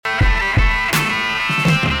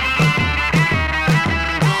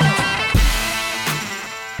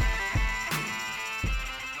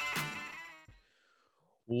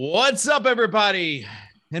What's up, everybody?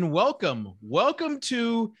 And welcome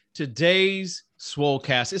to today's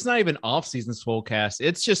Swolecast. It's not even off-season Swolecast.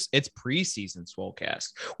 It's preseason Swolecast.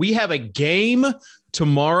 We have a game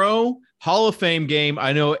tomorrow, Hall of Fame game.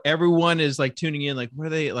 I know everyone is like tuning in, like,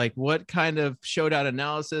 what kind of showdown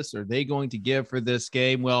analysis are they going to give for this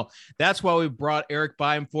game? Well, that's why we brought Erik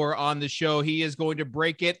Beimfohr on the show. He is going to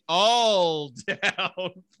break it all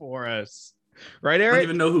down for us. Right, Erik? I don't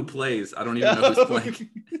even know who plays. I don't even know who's playing.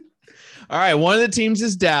 All right. One of the teams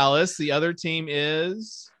is Dallas. The other team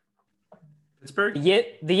is Pittsburgh. The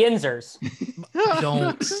Yinzers.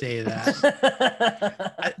 Don't say that.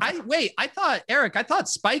 I thought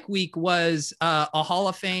Spike Week was a Hall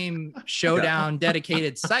of Fame showdown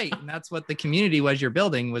dedicated site, and that's what the community was you're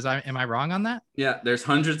building. Am I wrong on that? Yeah, there's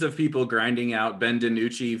hundreds of people grinding out Ben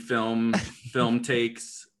DiNucci film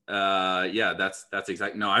takes. That's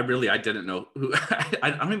exactly. No, I didn't know who. I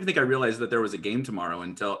don't even think I realized that there was a game tomorrow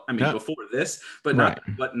until before this, but not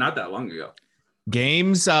that long ago.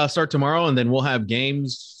 Games start tomorrow, and then we'll have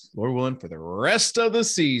games, Lord willing, for the rest of the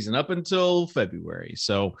season up until February.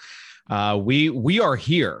 So we are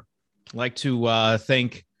here. I'd like to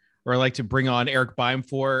bring on Erik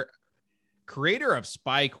Beimfohr, creator of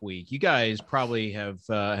Spike Week. You guys probably have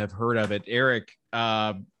heard of it. Erik,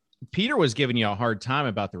 Peter was giving you a hard time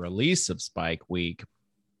about the release of Spike Week.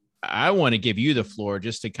 I want to give you the floor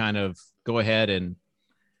just to kind of go ahead and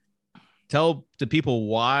tell the people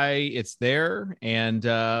why it's there and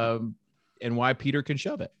why Peter can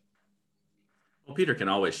shove it. Well, Peter can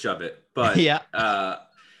always shove it, but yeah.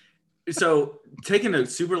 So taking a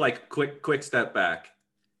super quick step back,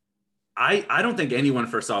 I don't think anyone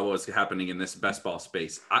foresaw what was happening in this best ball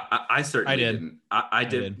space. I certainly didn't. I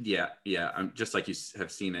did. Yeah. I'm just like you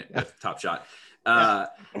have seen it with Top Shot.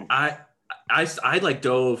 I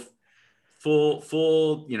dove full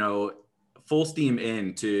steam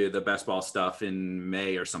into the best ball stuff in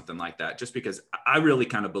May or something like that, just because I really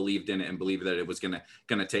kind of believed in it and believed that it was gonna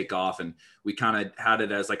take off. And we kind of had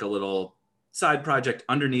it as like a little side project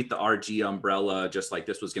underneath the RG umbrella, just like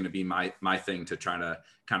this was going to be my thing to try to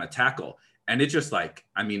kind of tackle. And it just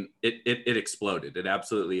it exploded. It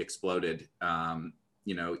absolutely exploded.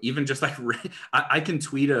 Even just like I can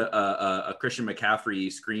tweet a Christian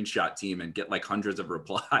McCaffrey screenshot team and get like hundreds of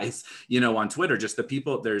replies, on Twitter. Just the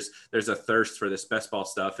people, there's a thirst for this best ball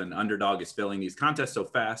stuff, and Underdog is filling these contests so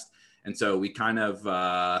fast. And so we kind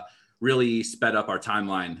of really sped up our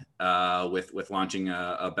timeline with launching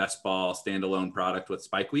a best ball standalone product with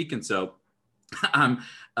Spike Week. And so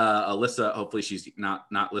Alyssa, hopefully she's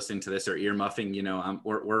not listening to this or ear muffing,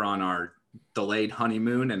 we're on our delayed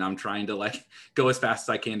honeymoon, and I'm trying to go as fast as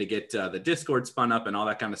I can to get the Discord spun up and all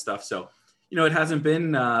that kind of stuff. So, it hasn't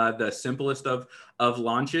been the simplest of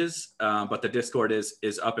launches, but the Discord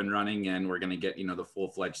is up and running, and we're going to get, the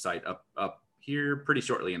full-fledged site up here pretty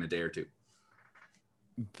shortly in a day or two.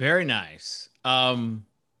 Very nice.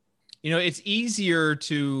 It's easier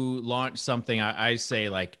to launch something, I say,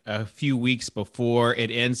 like a few weeks before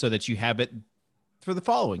it ends so that you have it for the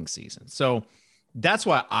following season. So that's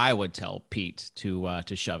why I would tell Pete to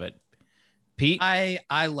shove it. Pete?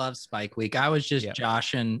 I love Spike Week. I was just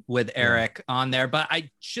joshing with Erik on there, but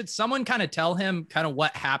should someone kind of tell him kind of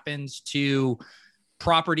what happens to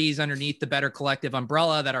properties underneath the Better Collective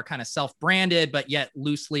umbrella that are kind of self-branded, but yet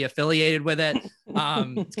loosely affiliated with it.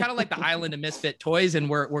 It's kind of like the island of misfit toys. And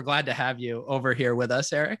we're glad to have you over here with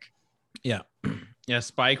us, Erik. Yeah. Yeah.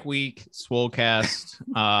 Spike Week, Swolecast,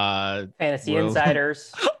 Fantasy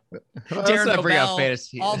Insiders, Darren Bell,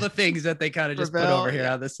 fantasy. All the things that they kind of just put over here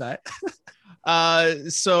on this side.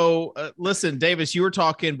 Listen, Davis, you were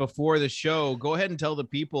talking before the show. Go ahead and tell the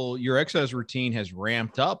people your exercise routine has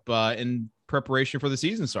ramped up in preparation for the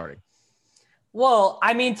season starting. Well,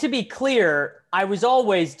 to be clear, I was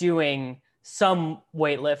always doing some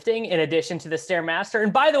weightlifting in addition to the Stairmaster.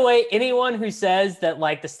 And by the way, anyone who says that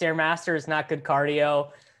the Stairmaster is not good cardio,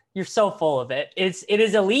 you're so full of it. It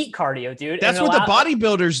is elite cardio, dude. That's what the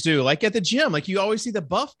bodybuilders do. Like at the gym, you always see the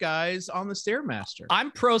buff guys on the Stairmaster.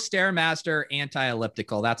 I'm pro Stairmaster,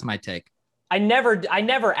 anti-elliptical. That's my take. I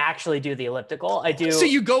never actually do the elliptical. I do. So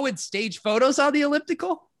you go with stage photos on the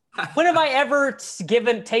elliptical? When have I ever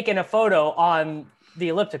taken a photo on the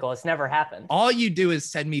elliptical? It's never happened. All you do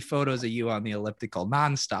is send me photos of you on the elliptical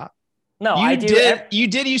nonstop. No, I do. You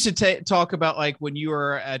did used to talk about when you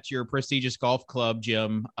were at your prestigious golf club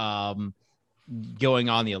gym, going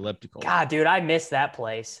on the elliptical. God, dude, I miss that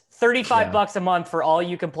place. $35 a month for all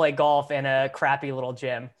you can play golf in a crappy little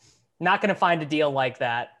gym. Not going to find a deal like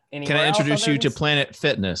that Can I introduce you to Planet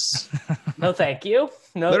Fitness? No, thank you.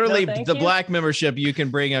 No, literally no, thank the you. Black membership. You can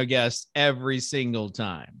bring a guest every single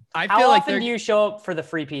time. I How feel like often do you show up for the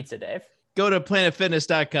free pizza, Dave? Go to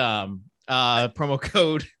planetfitness.com.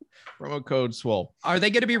 Promo code Swole. Are they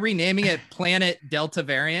going to be renaming it Planet Delta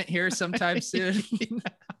Variant here sometime soon?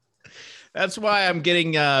 That's why I'm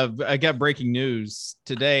getting. I got breaking news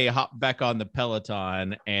today. Hop back on the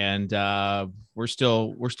Peloton, and we're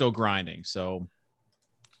still grinding. So,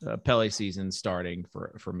 Pele season starting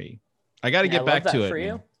for me. I got to get back to it. For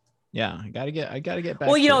you. Yeah, I gotta get back.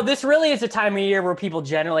 Well, you know, it. this really is a time of year where people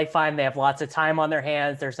generally find they have lots of time on their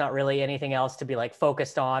hands. There's not really anything else to be like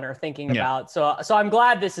focused on or thinking about. So I'm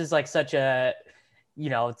glad this is like such a, you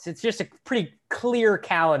know, it's just a pretty clear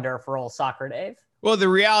calendar for old Soccer Dave. Well, the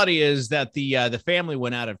reality is that the family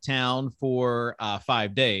went out of town for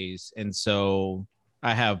 5 days, and so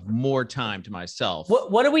I have more time to myself.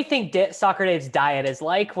 What do we think Soccer Dave's diet is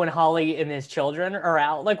like when Holly and his children are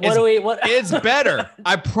out? Like, It's better.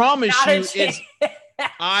 I promise you.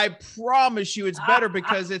 I promise you, it's better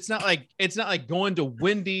because it's not like going to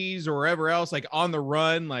Wendy's or wherever else, like on the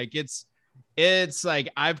run. Like it's like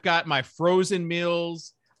I've got my frozen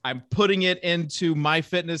meals. I'm putting it into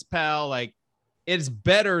MyFitnessPal. Like it's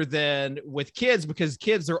better than with kids because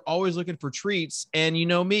kids are always looking for treats. And you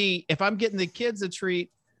know me, if I'm getting the kids a treat,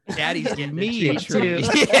 daddy's getting me a treat.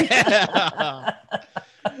 Yeah.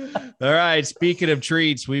 All right. Speaking of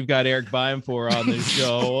treats, we've got Erik Beimfohr on the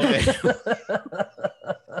show.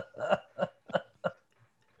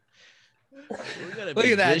 Look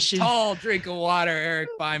at that tall drink of water, Erik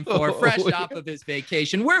Beimfohr, fresh off of his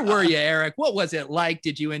vacation. Where were you, Erik? What was it like?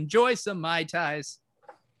 Did you enjoy some Mai Tais?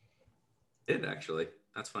 Did actually.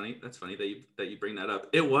 That's funny. That's funny that you bring that up.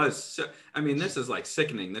 It was. So, I mean, this is like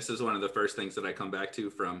sickening. This is one of the first things that I come back to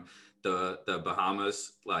from the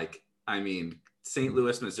Bahamas. Like, I mean, St.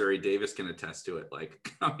 Louis, Missouri. Davis can attest to it.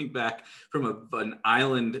 Like coming back from an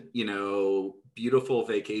island, you know, beautiful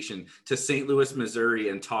vacation to St. Louis, Missouri,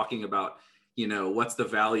 and talking about, you know, what's the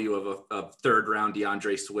value of a third round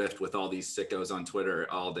DeAndre Swift with all these sickos on Twitter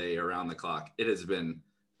all day around the clock. It has been,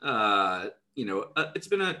 you know, it's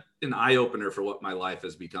been an eye opener for what my life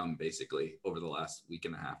has become basically over the last week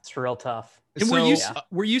and a half. It's real tough. And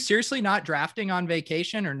were you seriously not drafting on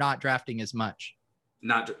vacation or not drafting as much?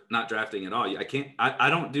 Not drafting at all. I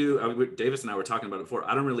don't do, Davis and I were talking about it before.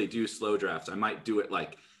 I don't really do slow drafts. I might do it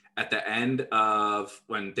like at the end of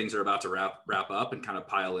when things are about to wrap up and kind of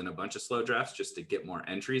pile in a bunch of slow drafts just to get more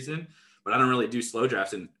entries in. But I don't really do slow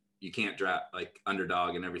drafts, and you can't draft like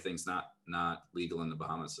underdog and everything's not legal in the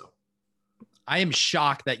Bahamas. So I am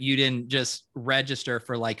shocked that you didn't just register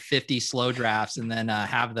for like 50 slow drafts and then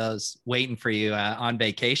have those waiting for you on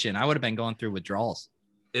vacation. I would have been going through withdrawals.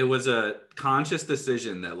 It was a conscious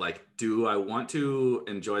decision that like, do I want to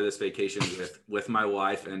enjoy this vacation with my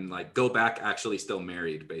wife and like go back actually still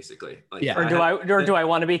married basically? Like, yeah. Or do I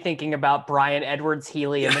want to be thinking about Brian Edwards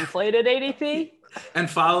helium inflated ADP? And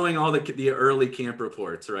following all the early camp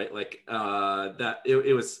reports, right? Like that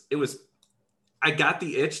it was, I got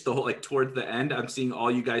the itch the whole, like towards the end, I'm seeing all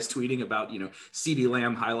you guys tweeting about, you know, CeeDee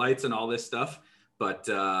Lamb highlights and all this stuff, but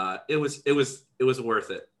it was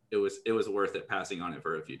worth it. It was worth it passing on it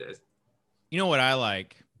for a few days. You know what I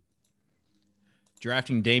like?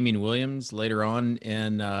 Drafting Damian Williams later on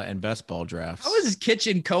in best ball drafts. How is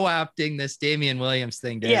Kitchen co-opting this Damian Williams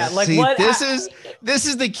thing, Dave? Yeah, like see, this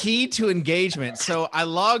is the key to engagement. So I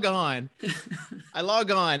log on.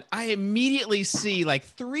 I immediately see like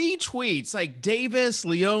 3 tweets, like Davis,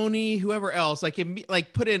 Leone, whoever else,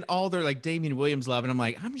 like put in all their like Damian Williams love, and I'm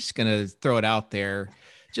like, I'm just gonna throw it out there,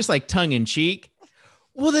 just like tongue in cheek.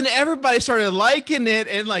 Well, then everybody started liking it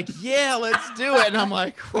and like, yeah, let's do it. And I'm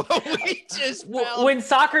like, well, we just when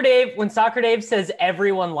Soccer Dave says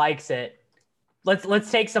everyone likes it,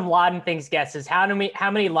 let's take some Laden things guesses. How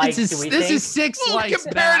many likes do we think? This is 6 likes.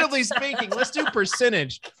 Comparatively speaking, let's do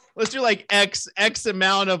percentage. Let's do like X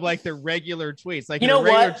amount of like the regular tweets. Like, you know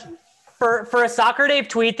what? For a Soccer Dave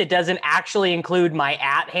tweet that doesn't actually include my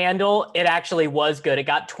 @ handle, it actually was good. It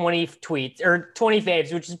got 20 tweets or 20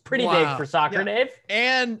 faves, which is pretty big for Soccer Dave.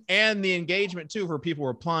 And the engagement too, for people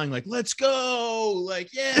replying like, let's go,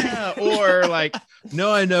 like, yeah, or like,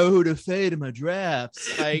 no, I know who to fade in my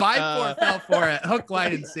drafts. Like, Beimfohr fell for it, hook,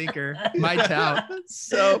 line, and sinker. My tout.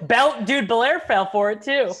 So Belair fell for it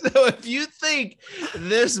too. So if you think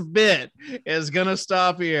this bit is gonna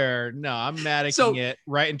stop here, no, I'm maticking it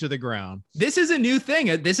right into the ground. This is a new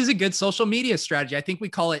thing. This is a good social media strategy. I think we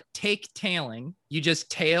call it take tailing. You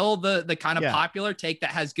just tail the kind of popular take that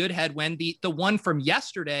has good headwind. The one from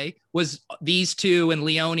yesterday was these two and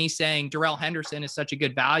Leone saying Darrell Henderson is such a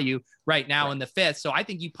good value right now in the 5th. So I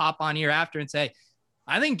think you pop on here after and say,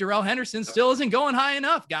 I think Darrell Henderson still isn't going high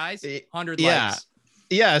enough, guys. 100 likes.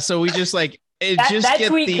 Yeah. So we just like, that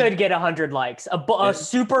tweet could get 100 likes. A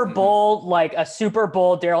Super Bowl, like a Super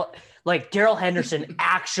Bowl Daryl Henderson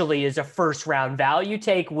actually is a first round value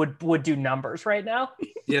take would do numbers right now.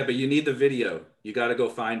 Yeah, but you need the video. You got to go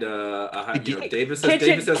find Davis has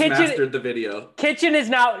mastered the video. Kitchen is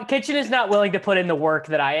not willing to put in the work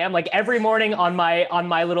that I am. Like every morning on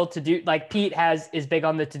my little to-do, like Pete is big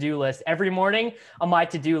on the to-do list. Every morning on my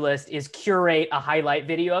to-do list is curate a highlight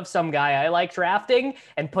video of some guy I like drafting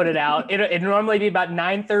and put it out. It'd normally be about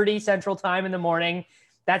 9:30 Central Time in the morning.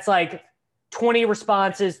 That's like 20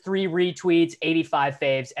 responses, 3 retweets, 85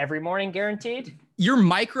 faves every morning, guaranteed. You're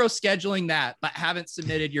micro scheduling that, but haven't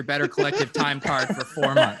submitted your Better Collective time card for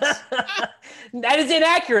 4 months. That is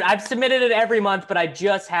inaccurate. I've submitted it every month, but I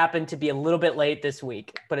just happened to be a little bit late this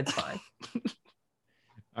week, but it's fine.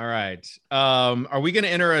 All right. Are we going to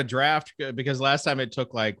enter a draft? Because last time it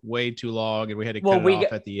took like way too long and we had to cut it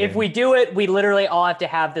off at the end. If we do it, we literally all have to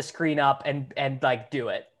have the screen up and like do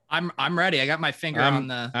it. I'm ready. I got my finger on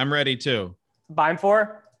the. I'm ready too.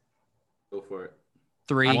 Beimfohr? Go for it.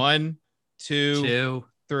 3. 1, 2,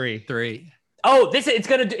 3. Oh, it's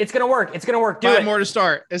gonna work. It's gonna work. Do 5 it. more to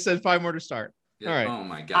start. It said 5 more to start. Yeah. All right. Oh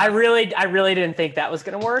my god. I really didn't think that was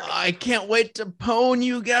gonna work. I can't wait to pwn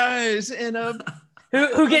you guys in a.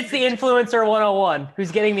 Who gets the influencer 101?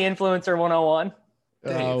 Who's getting the influencer 101?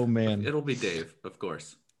 Oh man, it'll be Dave, of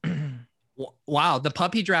course. Wow, the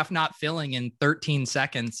puppy draft not filling in 13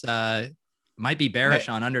 seconds. Might be bearish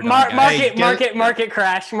on underdog. Market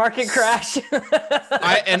crash.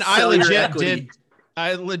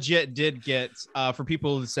 I legit did get for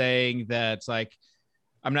people saying that like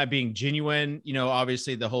I'm not being genuine. You know,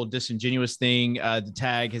 obviously the whole disingenuous thing. The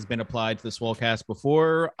tag has been applied to the Swolecast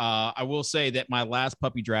before. I will say that my last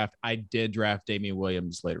puppy draft, I did draft Damian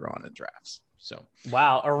Williams later on in drafts. So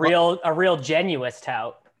wow, a real genuous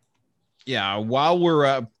tout. Yeah, while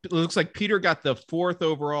we're it looks like Peter got the 4th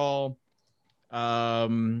overall.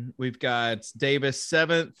 We've got Davis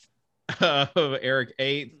 7th, Erik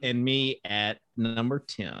 8th, and me at number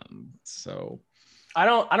 10. So I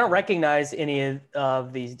don't recognize any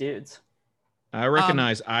of these dudes. I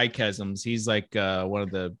recognize Ikesms. He's like one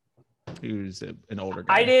of the who's an older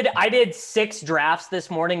guy. I did 6 drafts this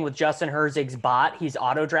morning with Justin Herzig's bot. He's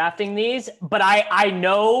auto drafting these, but I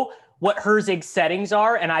know what Herzig's settings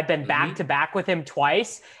are, and I've been back to back with him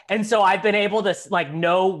twice, and so I've been able to like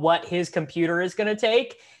know what his computer is going to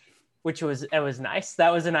take, which was nice.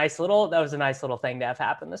 That was a nice little thing to have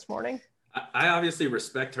happen this morning. I obviously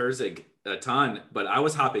respect Herzig a ton, but I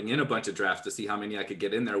was hopping in a bunch of drafts to see how many I could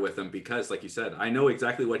get in there with him because, like you said, I know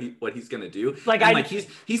exactly what he's going to do.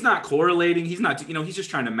 He's not correlating. He's not, he's just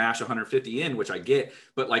trying to mash 150 in, which I get.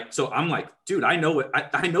 But like, so I'm like, dude, I know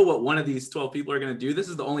what one of these 12 people are going to do. This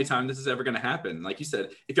is the only time this is ever going to happen. Like you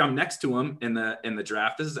said, if I'm next to him in the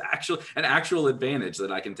draft, this is an actual advantage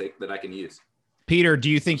that I can take, that I can use. Peter, do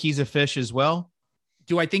you think he's a fish as well?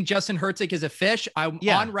 Do I think Justin Herzig is a fish? I'm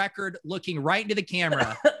on record looking right into the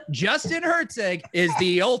camera. Justin Herzig is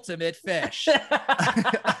the ultimate fish. All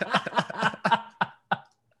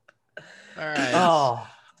right. Oh.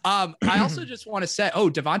 I also just want to say,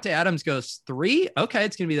 Devontae Adams goes 3. Okay,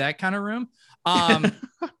 it's gonna be that kind of room. I'm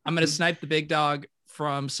gonna snipe the big dog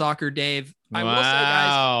from Soccer Dave. I will say,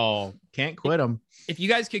 guys, can't quit him. If you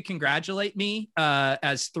guys could congratulate me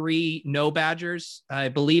as 3 no badgers, I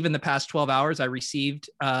believe in the past 12 hours, I received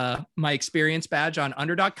my experience badge on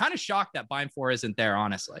Underdog. Kind of shocked that Beimfohr isn't there,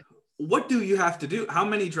 honestly. What do you have to do? How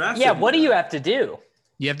many drafts? Yeah, what do you have to do?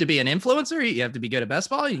 You have to be an influencer. You have to be good at best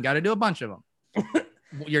ball. You got to do a bunch of them.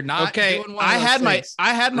 You're not okay. Doing one of those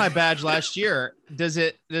I had my badge last year. Does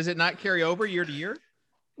it not carry over year to year?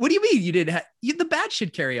 What do you mean you didn't? The badge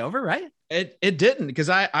should carry over, right? It didn't, because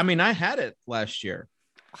I had it last year.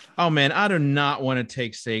 Oh man, I do not want to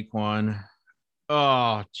take Saquon.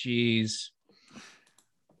 Oh geez.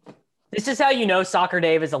 This is how you know Soccer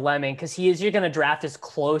Dave is a lemming, because you're going to draft as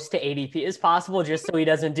close to ADP as possible just so he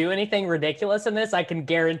doesn't do anything ridiculous in this. I can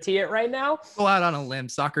guarantee it right now. Go out on a limb.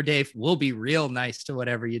 Soccer Dave will be real nice to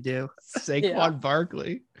whatever you do. Saquon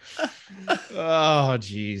Barkley. Oh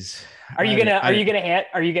geez. Are you gonna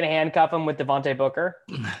handcuff him with Devontae Booker?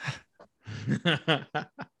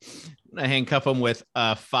 I handcuff him with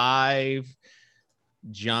 5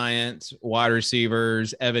 Giants wide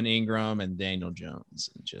receivers, Evan Ingram and Daniel Jones.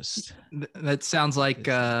 Just that sounds like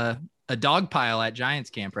a dog pile at Giants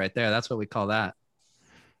camp right there. That's what we call that.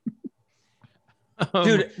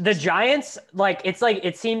 Dude, the Giants,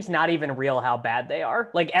 it seems not even real how bad they are.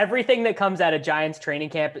 Like everything that comes out of Giants training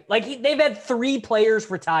camp, they've had 3 players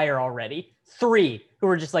retire already. 3 who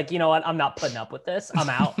are just like, you know what? I'm not putting up with this. I'm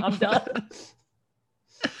out. I'm done.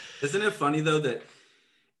 Isn't it funny though that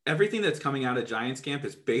everything that's coming out of Giants camp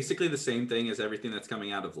is basically the same thing as everything that's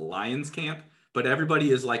coming out of Lions camp, but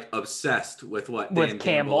everybody is like obsessed with what Dan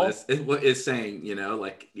Campbell is saying, you know,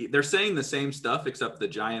 like they're saying the same stuff, except the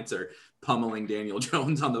Giants are pummeling Daniel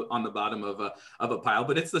Jones on the bottom of a pile,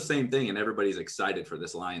 but it's the same thing. And everybody's excited for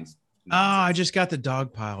this Lions. Oh, I just got the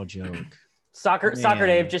dog pile joke. Soccer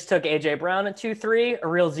Dave just took AJ Brown at 2-3, a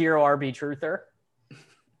real 0 RB truther.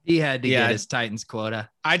 He had to get his Titans quota.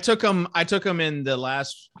 I took him in the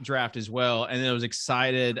last draft as well, and I was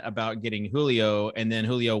excited about getting Julio, and then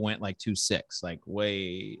Julio went like 2-6, like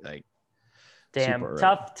way like. Damn,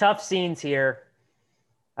 tough scenes here.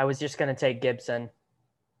 I was just gonna take Gibson.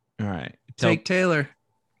 All right, take Taylor.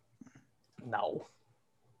 No,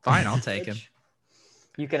 fine, I'll take him.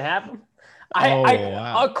 You can have him.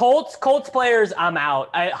 Wow. Colts players, I'm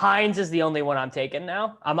out. Hines is the only one I'm taking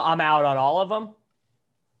now. I'm out on all of them.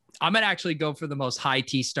 I'm going to actually go for the most high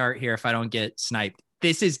T start here if I don't get sniped.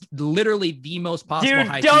 This is literally the most possible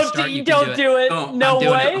high T start. Dude, don't do it. Oh, no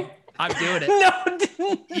way. I'm doing it.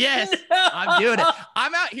 No. Yes, I'm doing it.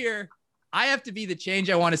 I'm out here. I have to be the change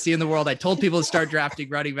I want to see in the world. I told people to start drafting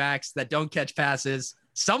running backs that don't catch passes.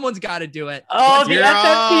 Someone's got to do it. Oh, the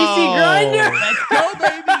FFPC grinder. Let's go,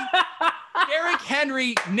 baby. Derrick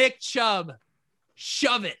Henry, Nick Chubb.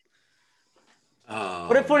 Shove it.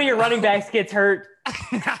 What if one of your running backs gets hurt?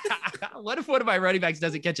 What if one of my running backs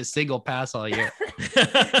doesn't catch a single pass all year?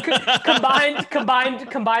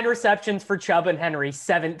 combined receptions for Chubb and Henry,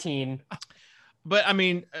 17. But I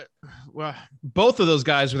mean, well, both of those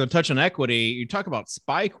guys with a touch on equity. You talk about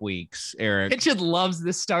spike weeks, Erik. Kitchen loves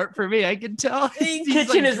this start for me. I can tell.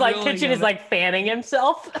 Kitchen is like fanning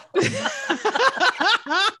himself.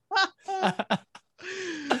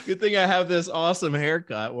 Good thing I have this awesome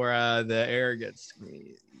haircut where the air gets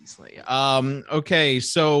me easily. Okay,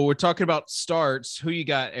 so we're talking about starts. Who you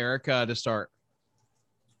got, Erik, to start?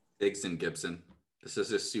 Diggs and Gibson. This is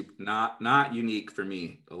just not unique for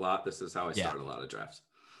me. This is how I start a lot of drafts.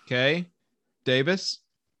 Okay, Davis.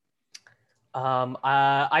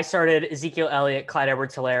 I started Ezekiel Elliott, Clyde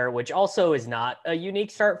Edwards-Helaire, which also is not a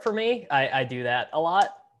unique start for me. I do that a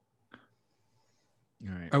lot.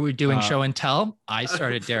 All right. Are we doing show and tell? I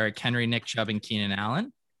started Derrick Henry, Nick Chubb, and Keenan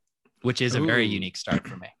Allen, which is a very unique start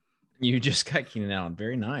for me. You just got Keenan Allen.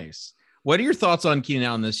 Very nice. What are your thoughts on Keenan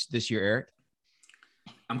Allen this year, Erik?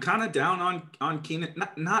 I'm kind of down on Keenan.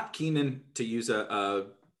 Not Keenan, to use a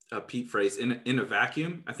Pete phrase, in a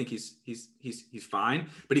vacuum. I think he's fine,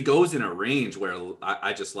 but he goes in a range where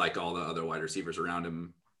I just like all the other wide receivers around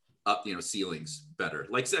him up, ceilings better.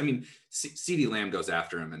 Like, I mean, CeeDee Lamb goes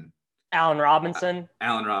after him, and Allen Robinson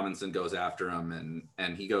goes after him,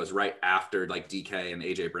 and he goes right after like DK and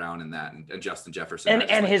AJ Brown and that, and Justin Jefferson.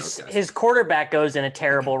 And his quarterback goes in a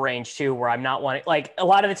terrible range too, where I'm not wanting, like, a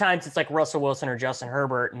lot of the times it's like Russell Wilson or Justin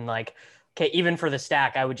Herbert, and like, okay, even for the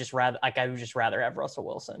stack, I would just rather have Russell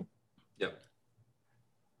Wilson. Yep.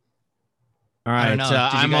 All right.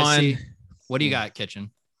 I'm on. What do you got,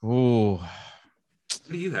 Kitchen? Ooh.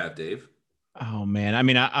 What do you have, Dave? Oh man. I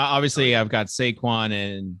mean, obviously I've got Saquon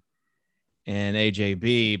and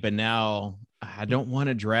AJB, but now I don't want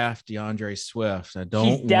to draft DeAndre Swift.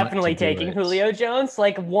 He's definitely taking Julio Jones,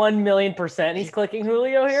 like 1,000,000%. He's clicking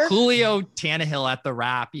Julio here. Julio Tannehill at the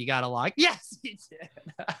wrap. You got to lock. Yes, he did.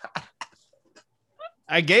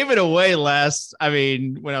 I gave it away when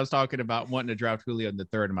I was talking about wanting to draft Julio in the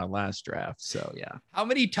third in my last draft. So yeah. How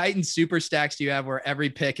many Titans super stacks do you have where every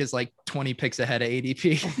pick is like 20 picks ahead of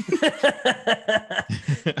ADP?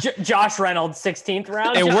 Josh Reynolds, 16th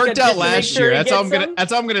round. It worked out last year. That's all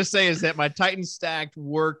I'm gonna say is that my Titans stacked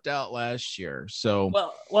worked out last year. So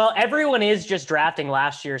well, everyone is just drafting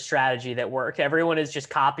last year's strategy that worked. Everyone is just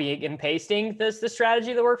copying and pasting the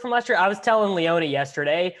strategy that worked from last year. I was telling Leone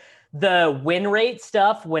yesterday, the win rate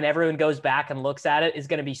stuff, when everyone goes back and looks at it, is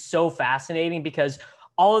going to be so fascinating, because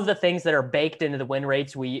all of the things that are baked into the win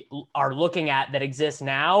rates we are looking at that exist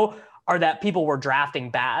now are that people were drafting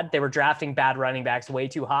bad. They were drafting bad running backs way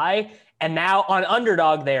too high. And now on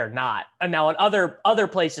Underdog, they are not. And now on other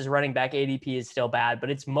places, running back ADP is still bad, but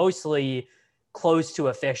it's mostly close to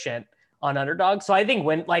efficient on Underdog. So I think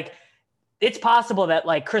it's possible that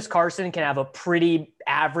like Chris Carson can have a pretty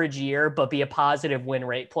average year, but be a positive win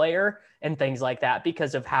rate player and things like that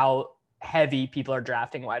because of how heavy people are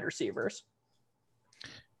drafting wide receivers.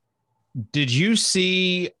 Did you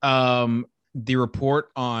see the report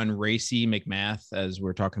on Racey McMath as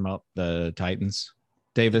we're talking about the Titans,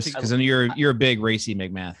 Davis? Because you're a big Racey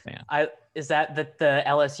McMath fan. Is that the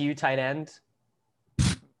LSU tight end?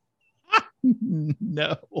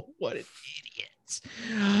 No, what an idiot.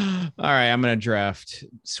 All right, I'm gonna draft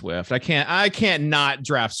Swift. I can't not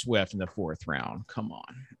draft Swift in the 4th round. Come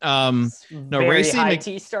on. No, Very high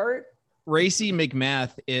T start. Racy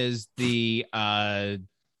McMath is the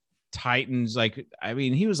Titans. Like, I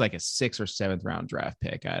mean, he was like a 6th or 7th round draft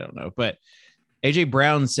pick. I don't know, but AJ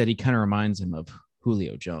Brown said he kind of reminds him of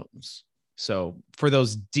Julio Jones. So for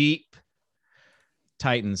those deep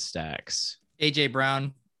Titans stacks, AJ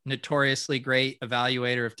Brown, notoriously great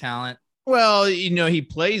evaluator of talent. Well, he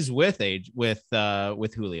plays with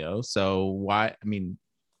Julio. So why? I mean,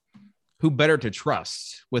 who better to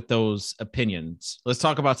trust with those opinions? Let's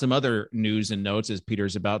talk about some other news and notes as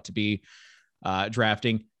Peter's about to be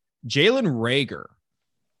drafting. Jalen Reagor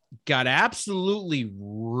got absolutely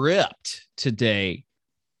ripped today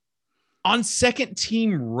on second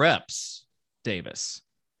team reps, Davis.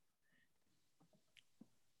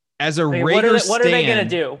 As a Reagor stan, what are they going to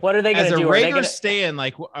do? What are they going to do? As a Reagor stan,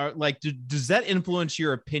 does that influence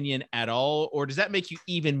your opinion at all? Or does that make you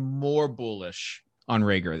even more bullish on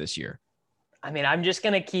Reagor this year? I mean, I'm just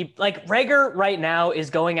going to keep Reagor right now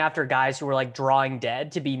is going after guys who are like drawing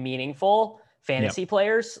dead to be meaningful fantasy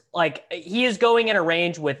players. Like he is going in a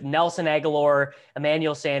range with Nelson Aguilar,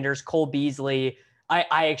 Emmanuel Sanders, Cole Beasley.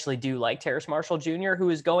 I actually do like Terrace Marshall Jr.,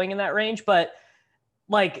 who is going in that range, but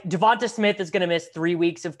like Devonta Smith is going to miss 3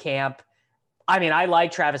 weeks of camp. I mean, I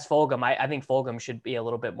like Travis Fulgham. I think Fulgham should be a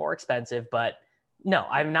little bit more expensive, but no,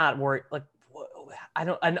 I'm not worried. Like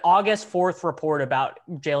an August 4th report about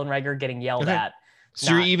Jalen Reagor getting yelled at.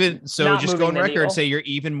 So just go on record and say you're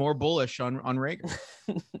even more bullish on Reagor.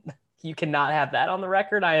 You cannot have that on the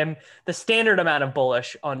record. I am the standard amount of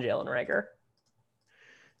bullish on Jalen Reagor.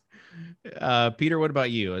 Peter, what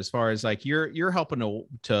about you? As far as like you're helping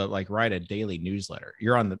to like write a daily newsletter.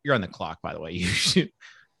 You're on the clock, by the way. You shoot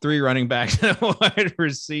 3 running backs and a wide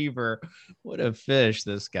receiver. What a fish,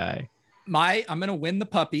 this guy. I'm gonna win the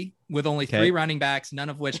puppy with only 3 running backs, none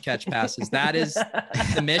of which catch passes. That is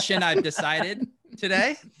the mission I've decided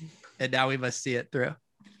today, and now we must see it through.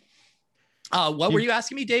 What were you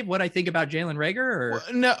asking me, Dave? What I think about Jalen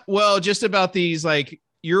Reagor? Well, just about these like.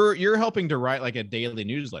 You're helping to write like a daily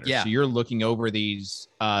newsletter. Yeah. So you're looking over these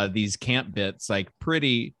camp bits like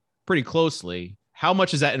pretty closely. How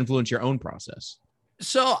much does that influence your own process?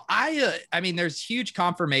 So I mean, there's huge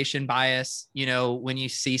confirmation bias, when you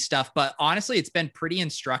see stuff, but honestly, it's been pretty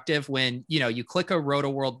instructive when, you click a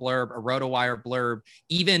RotoWorld blurb, a RotoWire blurb,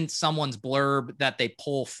 even someone's blurb that they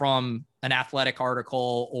pull from an athletic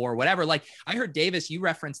article or whatever. Like I heard Davis, you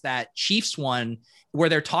referenced that Chiefs one where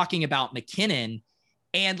they're talking about McKinnon.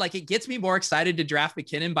 And like, it gets me more excited to draft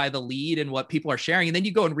McKinnon by the lead and what people are sharing. And then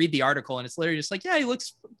you go and read the article and it's literally just like, yeah, he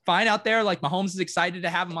looks fine out there. Like Mahomes is excited to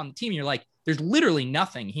have him on the team. And you're like, there's literally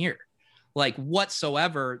nothing here like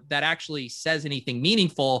whatsoever that actually says anything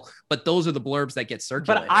meaningful, but those are the blurbs that get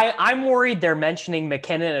circulated. But I'm worried they're mentioning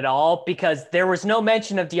McKinnon at all because there was no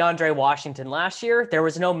mention of DeAndre Washington last year. There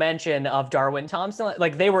was no mention of Darwin Thompson.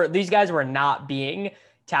 Like these guys were not being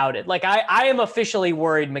touted. Like I am officially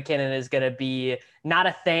worried McKinnon is going to be not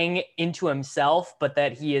a thing into himself, but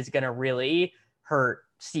that he is going to really hurt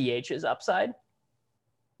CH's upside,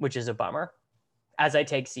 which is a bummer as I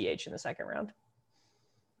take CH in the 2nd round.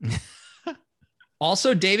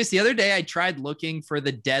 Also, Davis, the other day I tried looking for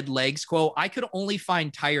the dead legs quote. I could only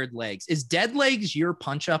find tired legs. Is dead legs your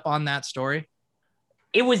punch up on that story?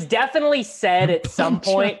 It was definitely said at some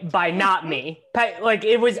point by not me. Like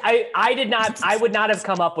it was, I would not have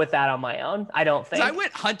come up with that on my own. I don't think. I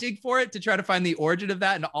went hunting for it to try to find the origin of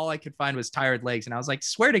that. And all I could find was tired legs. And I was like,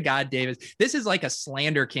 swear to God, Davis, this is like a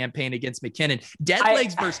slander campaign against McKinnon. Dead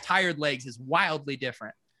legs versus tired legs is wildly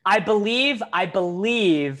different. I believe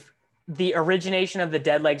the origination of the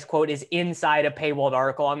dead legs quote is inside a paywalled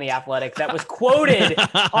article on The Athletic that was quoted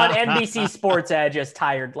on NBC Sports Edge as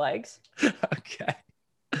tired legs. Okay.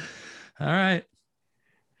 All right.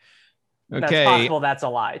 Okay. That's possible. That's a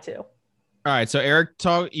lie too. All right. So Eric,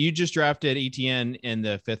 you just drafted ETN in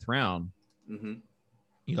the 5th round. Mm-hmm.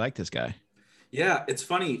 You like this guy? Yeah. It's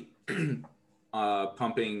funny.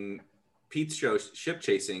 Pumping Pete's show, Ship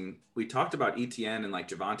Chasing. We talked about ETN and like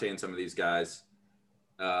Javonte and some of these guys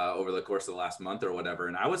over the course of the last month or whatever.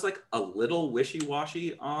 And I was like a little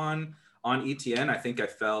wishy-washy on ETN. I think I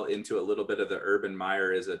fell into a little bit of the Urban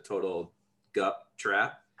Meyer is a total gut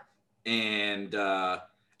trap. And I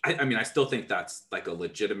mean, I still think that's like a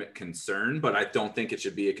legitimate concern, but I don't think it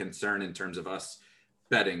should be a concern in terms of us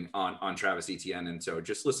betting on Travis Etienne. And so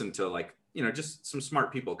just listen to like, just some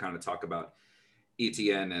smart people kind of talk about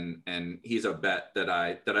ETN, and he's a bet that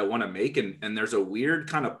I want to make. And there's a weird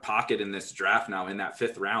kind of pocket in this draft now in that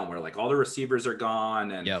 5th round where like all the receivers are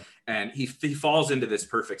gone, and he falls into this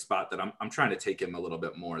perfect spot that I'm trying to take him a little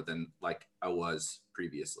bit more than like I was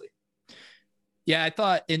previously. Yeah, I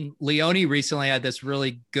thought in Leone recently had this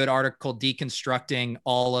really good article deconstructing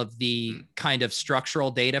all of the kind of structural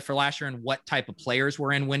data for last year and what type of players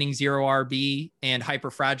were in winning 0 RB and hyper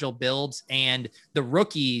fragile builds. And the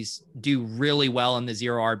rookies do really well in the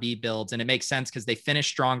 0 RB builds. And it makes sense because they finish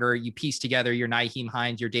stronger. You piece together your Nyheim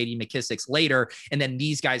Hines, your J.D. McKissics later, and then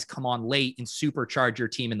these guys come on late and supercharge your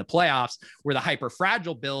team in the playoffs. Where the hyper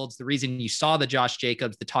fragile builds, the reason you saw the Josh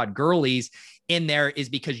Jacobs, the Todd Gurley's in there is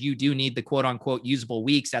because you do need the quote unquote usable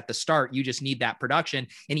weeks at the start. You just need that production.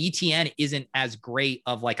 And ETN isn't as great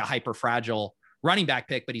of like a hyper fragile running back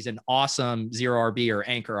pick, but he's an awesome 0 RB or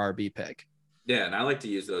anchor RB pick. Yeah. And I like to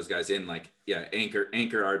use those guys in like, anchor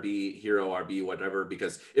RB, hero RB, whatever,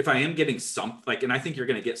 because if I am getting something like, and I think you're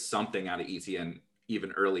going to get something out of ETN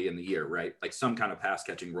even early in the year, right? Like some kind of pass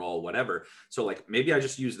catching role, whatever. So like maybe I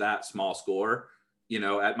just use that small score,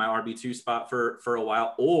 at my RB2 spot for a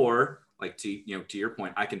while, or like to your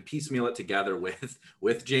point, I can piecemeal it together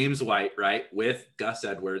with James White, right? With Gus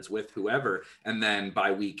Edwards, with whoever. And then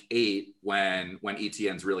by week 8, when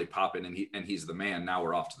ETN's really popping and he's the man, now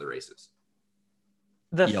we're off to the races.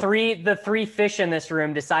 The three fish in this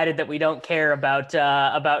room decided that we don't care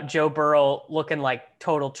about Joe Burrow looking like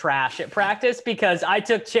total trash at practice because I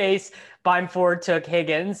took Chase, Beimfohr took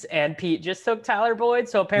Higgins, and Pete just took Tyler Boyd.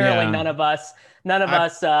 So apparently none of us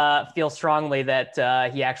feel strongly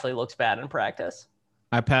that he actually looks bad in practice.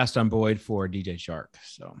 I passed on Boyd for DJ Shark.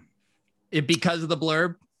 So because of the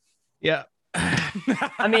blurb. Yeah.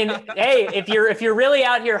 I mean, hey, if you're really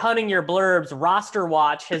out here hunting your blurbs, Roster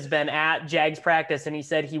Watch has been at Jags practice and he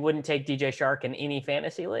said he wouldn't take DJ Shark in any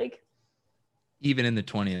fantasy league. Even in the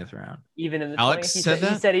 20th round. Even in the Alex 20th. said that?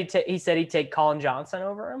 He said he'd take Colin Johnson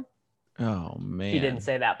over him. Oh man. He didn't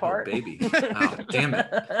say that part. Oh, baby. Oh, damn it.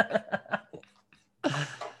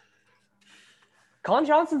 Colin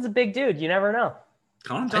Johnson's a big dude. You never know.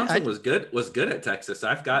 Colin Johnson was good at Texas.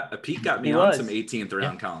 Pete got me on some 18th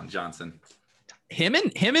round Colin Johnson. Him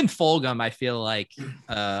and Fulgham, I feel like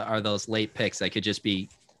are those late picks that could just be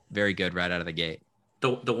very good right out of the gate.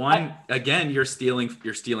 The one again, you're stealing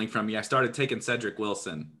from me. I started taking Cedric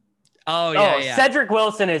Wilson. Oh yeah. Cedric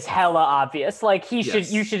Wilson is hella obvious. Like you should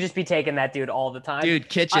just be taking that dude all the time. Dude,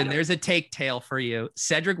 Kitchen, there's a take tail for you.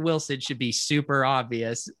 Cedric Wilson should be super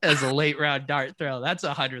obvious as a late round dart throw. That's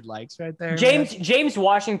 100 likes right there. James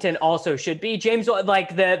Washington also should be. James,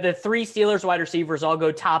 like the 3 Steelers wide receivers all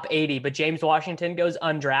go top 80, but James Washington goes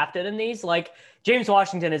undrafted in these. Like James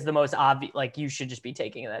Washington is the most obvious. Like you should just be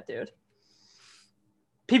taking that dude.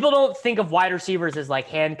 People don't think of wide receivers as like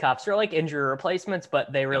handcuffs or like injury replacements,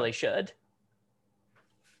 but they really should.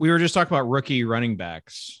 We were just talking about rookie running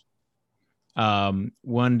backs.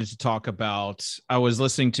 Wanted to talk about, I was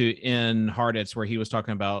listening to In Harditz where he was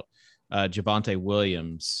talking about Javonte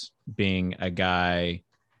Williams being a guy.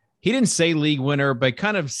 He didn't say league winner, but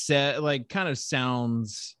kind of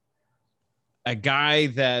sounds a guy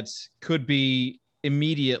that could be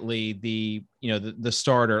immediately the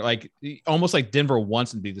starter, like almost like Denver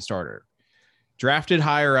wants him to be the starter. Drafted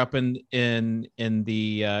higher up in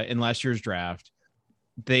last year's draft.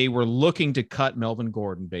 They were looking to cut Melvin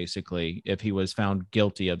Gordon basically if he was found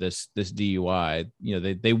guilty of this DUI.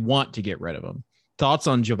 They want to get rid of him. Thoughts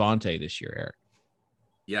on Javonte this year, Eric?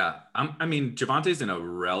 Yeah, I mean Javonte's in a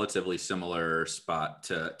relatively similar spot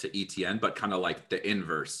to ETN, but kind of like the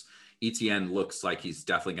inverse. ETN looks like he's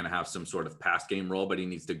definitely going to have some sort of pass game role, but he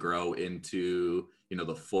needs to grow into,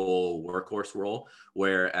 the full workhorse role.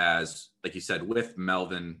 Whereas, like you said, with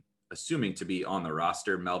Melvin, assuming to be on the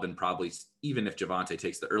roster, Melvin probably, even if Javonte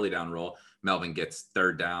takes the early down role, Melvin gets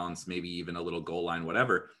third downs, maybe even a little goal line,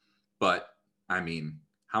 whatever. But I mean,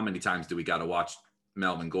 how many times do we got to watch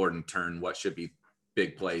Melvin Gordon turn what should be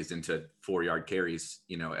big plays into 4-yard carries,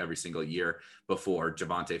 every single year before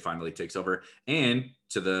Javonte finally takes over? And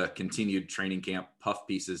to the continued training camp puff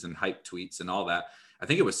pieces and hype tweets and all that, I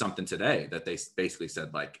think it was something today that they basically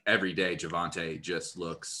said like every day Javonte just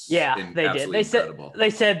looks they did. Incredible. They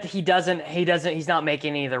said he's not making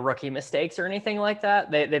any of the rookie mistakes or anything like that.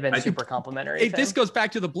 They've been super complimentary. This goes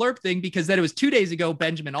back to the blurb thing because then it was 2 days ago,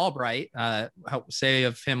 Benjamin Albright, say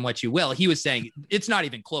of him what you will. He was saying it's not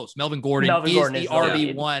even close. Melvin Gordon is the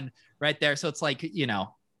RB1 right there. So it's like,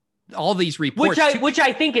 all these reports, which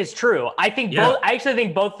I think is true. I actually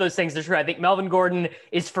think both those things are true. I think Melvin Gordon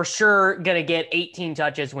is for sure going to get 18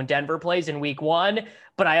 touches when Denver plays in week 1,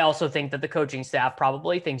 But I also think that the coaching staff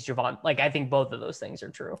probably thinks Javonte, like, I think both of those things are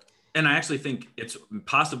true. And I actually think it's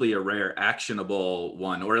possibly a rare actionable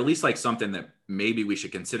one, or at least like something that maybe we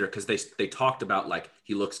should consider, because they talked about like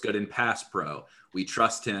he looks good in pass pro. We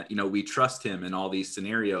trust him, we trust him in all these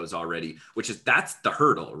scenarios already, that's the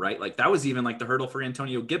hurdle, right? Like that was even like the hurdle for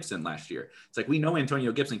Antonio Gibson last year. It's like, we know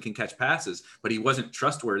Antonio Gibson can catch passes, but he wasn't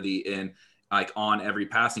trustworthy in like on every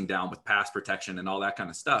passing down with pass protection and all that kind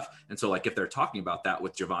of stuff. And so like, if they're talking about that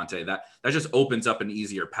with Javonte, that just opens up an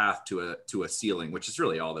easier path to a ceiling, which is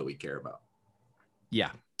really all that we care about. Yeah.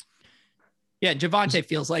 Yeah. Javonte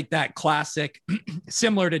feels like that classic,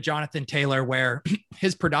 similar to Jonathan Taylor, where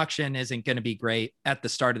his production isn't going to be great at the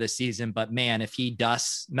start of the season, but man, if he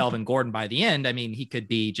dusts Melvin Gordon by the end, I mean, he could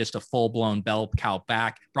be just a full blown bell cow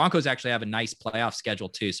back. Broncos actually have a nice playoff schedule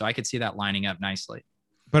too. So I could see that lining up nicely.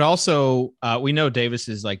 But also, we know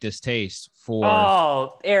Davis's like distaste for.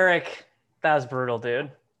 Oh, Erik, that was brutal, dude.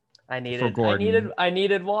 I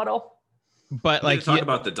needed Waddle. But like, talk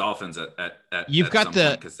about the Dolphins at you've got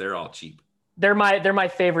the, because they're all cheap. They're my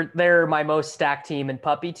favorite. They're my most stacked team in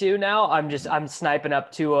Puppy too. Now I'm sniping up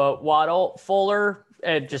to a Waddle, Fuller,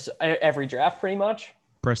 and just every draft pretty much.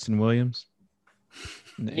 Preston Williams.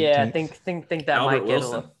 Yeah, I think that Albert might get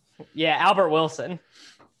Wilson. a little. Yeah, Albert Wilson.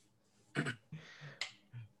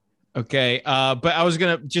 Okay, but I was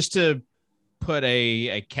gonna just to put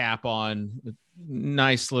a cap on,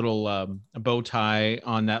 nice little bow tie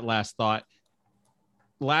on that last thought.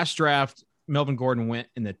 Last draft, Melvin Gordon went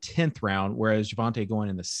in the 10th round, whereas Javonte going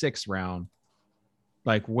in the 6th round.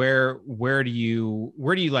 Like, where do you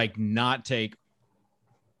like not take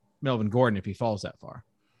Melvin Gordon if he falls that far?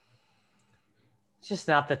 It's just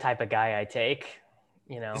not the type of guy I take.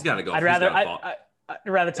 He's got to go. I'd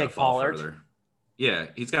rather take Pollard. Further. Yeah,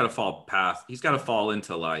 he's got to fall past. He's got to fall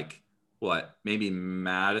into like what? Maybe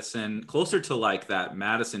Madison, closer to like that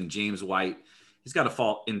Madison, James White. He's got to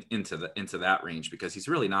fall into that range, because he's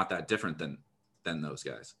really not that different than those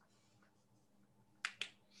guys.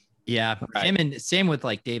 Yeah, right. Same with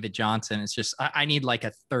like David Johnson. It's just I need like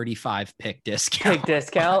a 35 pick discount.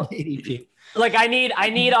 ADP. Like I need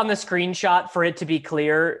on the screenshot for it to be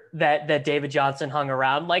clear that David Johnson hung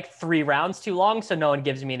around like 3 rounds too long, so no one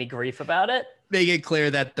gives me any grief about it. Make it clear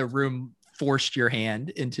that the room forced your hand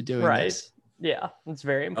into doing this. Yeah, it's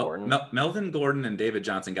very important. Melvin Gordon and David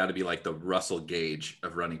Johnson got to be like the Russell Gage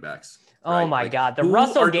of running backs. Right? Oh my God, the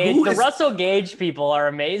Russell Gage people are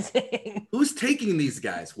amazing. Who's taking these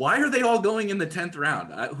guys? Why are they all going in the 10th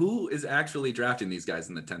round? Who is actually drafting these guys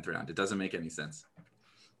in the 10th round? It doesn't make any sense.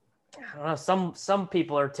 I don't know. Some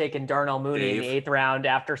people are taking Darnell Mooney in the 8th round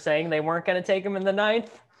after saying they weren't going to take him in the 9th.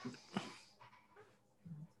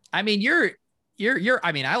 I mean,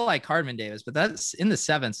 I mean, I like Hardman Davis, but that's in the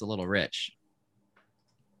 7th, a little rich.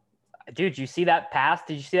 Dude, you see that pass?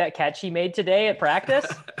 Did you see that catch he made today at practice?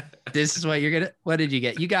 This is what did you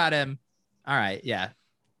get? You got him. All right. Yeah.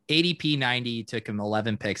 ADP 90, took him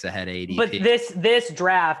 11 picks ahead of ADP. But this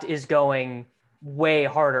draft is going way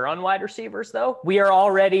harder on wide receivers though. We are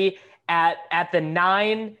already at the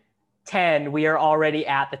 9-10. We are already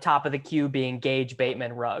at the top of the queue being Gage,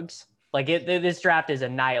 Bateman, Ruggs. Like this draft is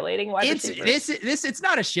annihilating wide receivers. It's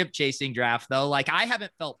not a ship chasing draft though. Like I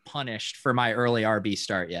haven't felt punished for my early RB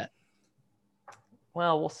start yet.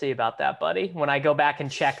 Well, we'll see about that, buddy. When I go back and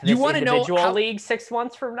check this individual league 6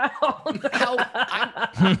 months from now.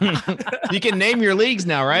 You can name your leagues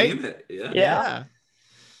now, right? Name it. Yeah.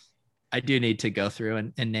 I do need to go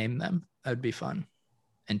through and name them. That would be fun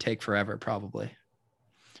and take forever probably.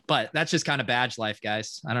 But that's just kind of badge life,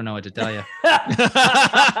 guys. I don't know what to tell you. How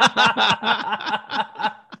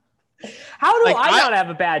do I not have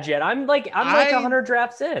a badge yet? I'm like 100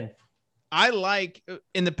 drafts in. I like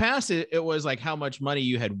in the past, it was like how much money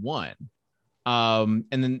you had won. And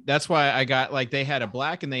then that's why I got like, they had a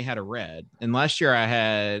black and they had a red. And last year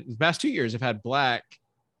the past 2 years I've had black,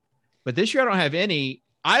 but this year I don't have any.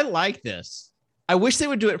 I like this. I wish they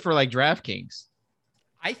would do it for like DraftKings.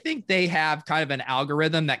 I think they have kind of an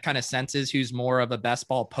algorithm that kind of senses who's more of a best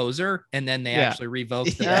ball poser, and then they actually revoke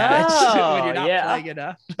the badge when you're not playing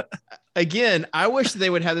enough. Again, I wish they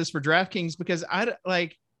would have this for DraftKings, because I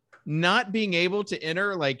like not being able to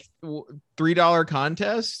enter like $3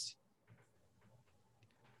 contests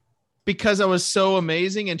because I was so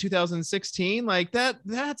amazing in 2016. Like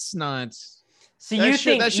that's not. So you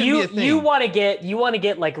think you want to get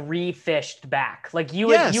like refished back? Like you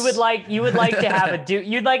would like to have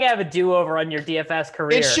a do-over on your DFS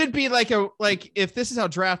career. It should be like if this is how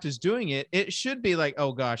draft is doing it, it should be like,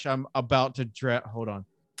 oh gosh, I'm about to draft. Hold on.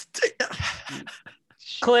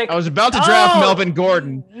 Click. I was about to draft Melvin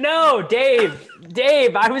Gordon. No, Dave,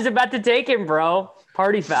 I was about to take him, bro.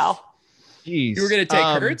 Party foul. Jeez. You were going to take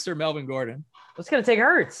Hurts or Melvin Gordon? I was going to take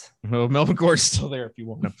Hurts. Well, Melvin Gordon's still there if you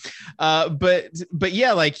want him. But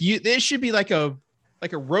yeah, like this should be like a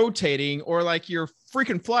rotating or like your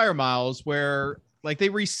freaking flyer miles where like they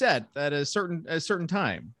reset at a certain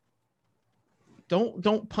time.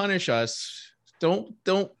 Don't punish us. Don't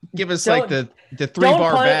give us like the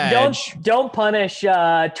 3-bar badge. Don't punish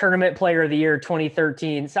Tournament Player of the Year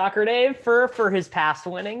 2013 Soccer Dave for his past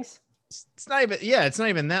winnings. It's not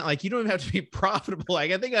even that. Like, you don't even have to be profitable.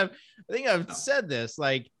 Like, I think I've said this.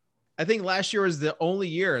 Like, I think last year was the only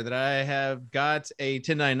year that I have got a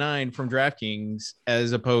 1099 from DraftKings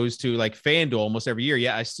as opposed to like FanDuel almost every year.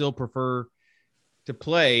 Yeah, I still prefer to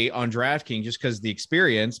play on DraftKings just because of the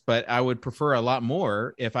experience, but I would prefer a lot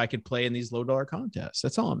more if I could play in these low dollar contests.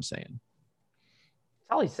 That's all I'm saying.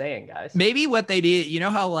 That's all he's saying, guys. Maybe what they do, you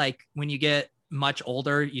know how like when you get much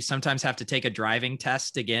older, you sometimes have to take a driving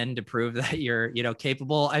test again to prove that you're,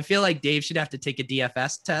 capable. I feel like Dave should have to take a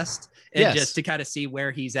DFS test and just to kind of see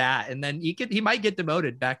where he's at. And then he might get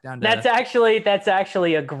demoted back down to that's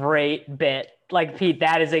actually a great bit. Like, Pete,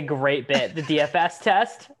 that is a great bit. The DFS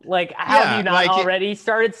test. Like, how have you not already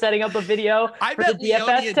started setting up a video I for bet the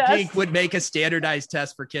DFS and test? Dink would make a standardized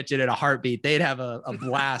test for Kitchen in a heartbeat. They'd have a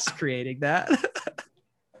blast creating that.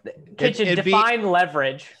 Kitchen, define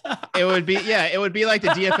leverage. It would be like the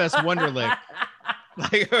DFS Wonderlic.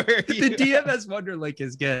 The DFS Wonderlic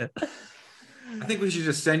is good. I think we should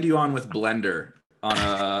just send you on with Blender on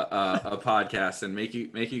a podcast and make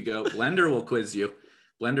you go. Blender will quiz you.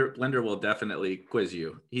 Blender will definitely quiz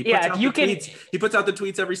you. He puts out the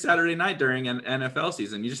tweets every Saturday night during an NFL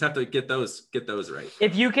season. You just have to get those right.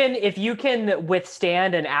 If you can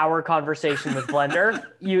withstand an hour conversation with Blender,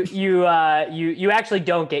 you actually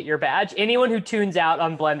don't get your badge. Anyone who tunes out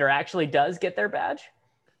on Blender actually does get their badge.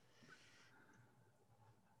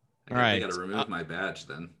 All right, I got to remove my badge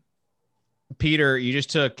then. Peter, you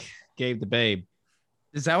just gave the babe.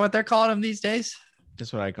 Is that what they're calling him these days?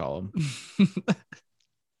 That's what I call him.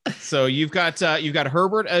 So you've got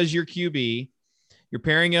Herbert as your QB. You're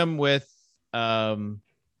pairing him with Keenan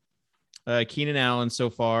Allen so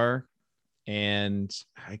far, and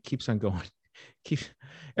it keeps on going.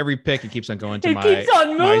 Every pick it keeps on going to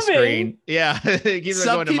my screen. Yeah, it keeps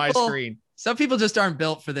on going to my screen. Some people just aren't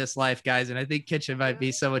built for this life, guys, and I think Kitchen might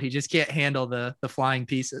be someone who just can't handle the flying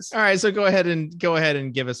pieces. All right, so go ahead and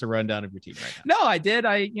give us a rundown of your team right now. No, I did.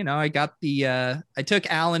 I got I took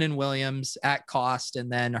Allen and Williams at cost,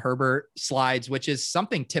 and then Herbert slides, which is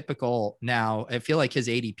something typical now. I feel like his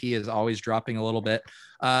ADP is always dropping a little bit.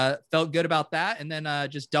 Felt good about that, and then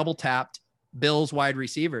just double tapped Bills wide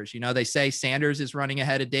receivers. They say Sanders is running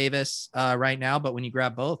ahead of Davis right now, but when you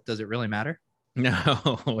grab both, does it really matter?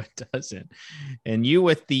 No, it doesn't. And you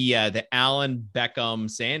with the Allen, Beckham,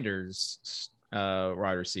 Sanders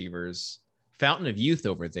wide receivers, fountain of youth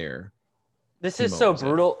over there. This is so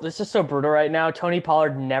brutal. This is so brutal right now. Tony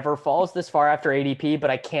Pollard never falls this far after ADP, but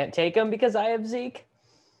I can't take him because I have Zeke.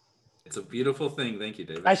 It's a beautiful thing. Thank you,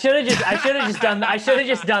 David. I should have just done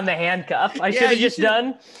the handcuff. I should have just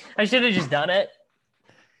done it.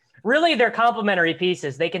 Really, they're complementary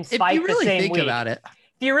pieces. They can spike the same week. About it.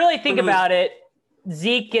 If you really think about it,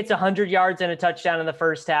 Zeke gets 100 yards and a touchdown in the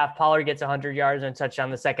first half. Pollard gets 100 yards and a touchdown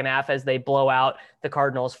in the second half as they blow out the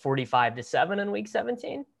Cardinals 45-7 in week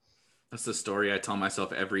 17. That's the story I tell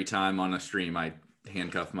myself every time on a stream. I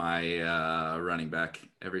handcuff my running back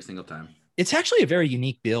every single time. It's actually a very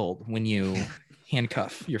unique build when you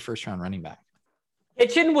handcuff your first round running back.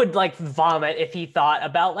 Kitchen would vomit if he thought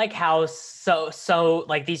about how so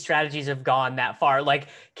these strategies have gone that far.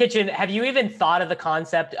 Kitchen, have you even thought of the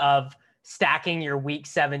concept of stacking your week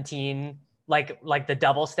 17, like the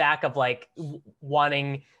double stack of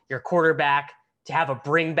wanting your quarterback to have a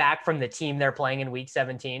bring back from the team they're playing in week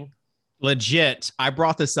 17? Legit. I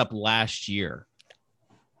brought this up last year.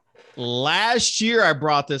 I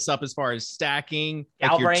brought this up as far as stacking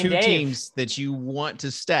your two teams that you want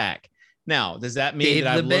to stack. Now, does that mean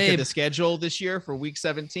that I look at the schedule this year for week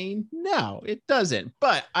 17? No, it doesn't.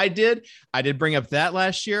 But I did bring up that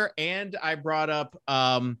last year, and I brought up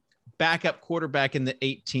backup quarterback in the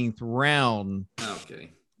 18th round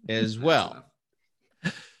as well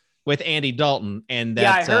with Andy Dalton. And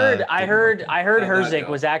that's, I heard Herzig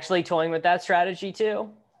was actually toying with that strategy too.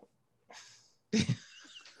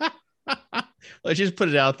 Let's just put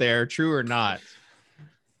it out there. True or not?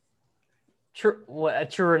 True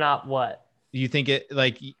or not what? Do you think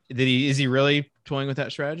is he really toying with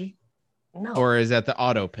that strategy? No. Or is that the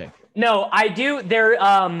auto pick? No, I do.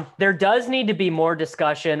 There does need to be more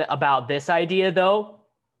discussion about this idea though,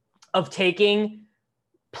 of taking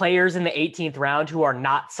players in the 18th round who are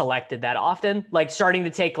not selected that often, like starting to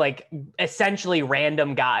take like essentially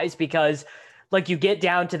random guys, because like you get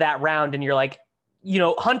down to that round and you're like,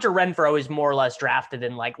 Hunter Renfrow is more or less drafted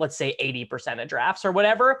in like, let's say 80% of drafts or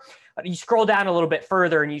whatever. You scroll down a little bit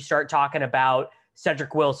further and you start talking about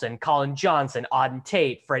Cedric Wilson, Colin Johnson, Auden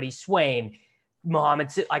Tate, Freddie Swain, Mohammed,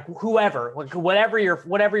 like whoever, like whatever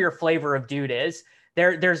your flavor of dude is,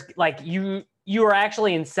 there's like you are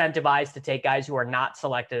actually incentivized to take guys who are not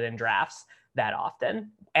selected in drafts that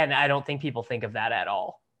often. And I don't think people think of that at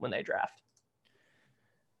all when they draft.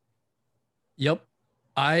 Yep.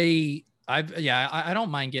 I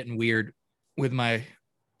don't mind getting weird with my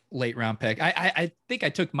late round pick. I think I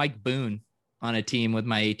took Mike Boone on a team with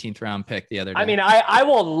my 18th round pick the other day. I mean, I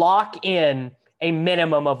will lock in a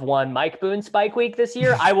minimum of one Mike Boone spike week this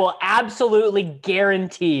year. I will absolutely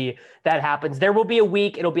guarantee that happens. There will be a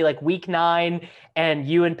week, it'll be like week 9, and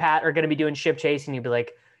you and Pat are going to be doing ship chasing. You'll be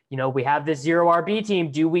like, we have this 0 RB team.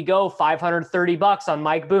 Do we go $530 on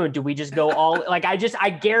Mike Boone? Do we just go all like, I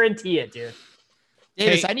guarantee it, dude.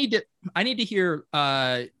 Davis, hey, I need to hear,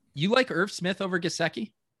 you like Irv Smith over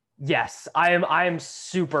Gesicki? Yes, I am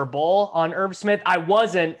Super Bowl on Irv Smith. I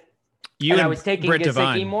wasn't, I was taking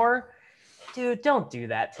Gesicki more. Dude, don't do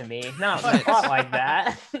that to me. Not like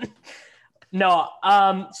that. No.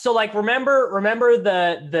 So like, remember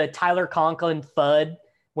the Tyler Conklin FUD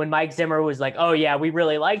when Mike Zimmer was like, oh yeah, we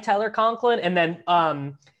really like Tyler Conklin. And then,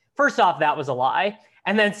 first off, that was a lie.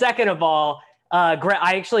 And then second of all,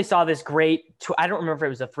 I actually saw this great, I don't remember if it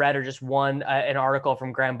was a thread or just an article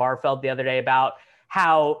from Graham Barfeld the other day about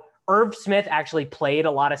how Irv Smith actually played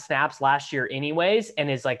a lot of snaps last year anyways, and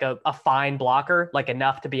is like a fine blocker, like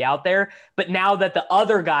enough to be out there. But now that the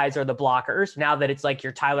other guys are the blockers, now that it's like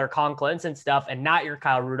your Tyler Conklins and stuff and not your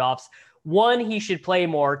Kyle Rudolphs, 1, he should play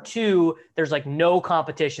more. 2, there's like no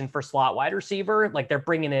competition for slot wide receiver. Like they're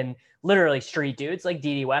bringing in literally street dudes like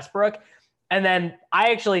D.D. Westbrook. And then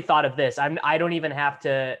I actually thought of this. I don't even have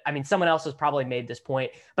to. I mean, someone else has probably made this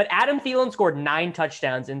point, but Adam Thielen scored 9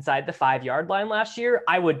 touchdowns inside the 5-yard line last year.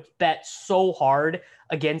 I would bet so hard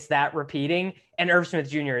against that repeating. And Irv Smith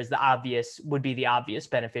Jr. would be the obvious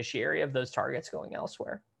beneficiary of those targets going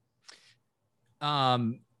elsewhere.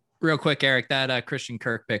 Real quick, Erik, that Christian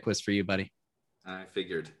Kirk pick was for you, buddy. I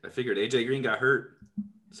figured AJ Green got hurt.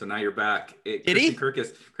 So now you're back.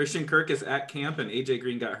 Christian Kirk is at camp, and AJ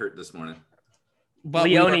Green got hurt this morning. But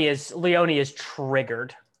Leone is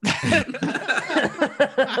triggered.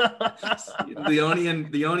 Leone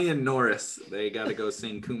and Norris, they got to go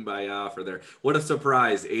sing Kumbaya for their. What a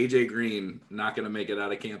surprise! AJ Green not going to make it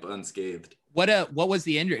out of camp unscathed. What was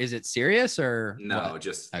the injury? Is it serious or no? What?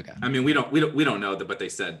 Just okay. I mean, we don't know that, but they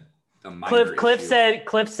said a minor Cliff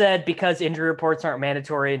said because injury reports aren't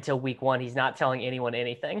mandatory until week 1, he's not telling anyone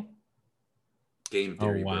anything. Game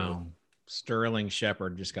theory. Oh wow! Bro. Sterling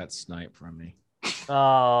Shepard just got sniped from me. Oh,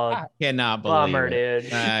 I cannot believe bummer, it.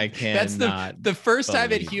 dude. I cannot. That's the first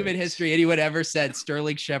time in human history anyone ever said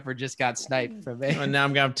Sterling Shepard just got sniped from me. And now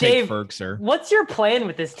I'm gonna take Ferkser. What's your plan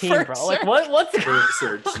with this team, bro? Like what's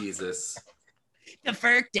Ferkser? Jesus, the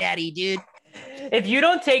Ferk daddy, dude. If you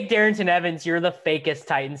don't take Darrington Evans, you're the fakest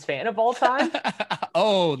Titans fan of all time.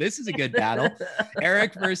 Oh, this is a good battle.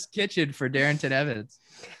 Erik versus Kitchen for Darrington Evans.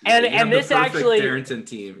 And this actually Darrington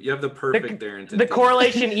team. You have the perfect Darrington. The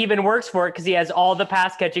correlation even works for it because he has all the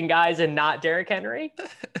pass catching guys and not Derrick Henry.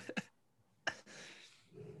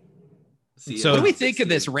 So what do we think of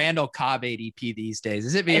this Randall Cobb ADP these days?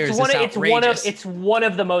 Is it outrageous? It's one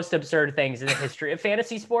of the most absurd things in the history of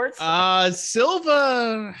fantasy sports.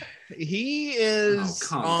 Silva, he is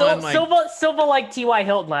Silva like T.Y.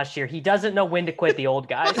 Hilton last year. He doesn't know when to quit the old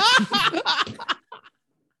guys.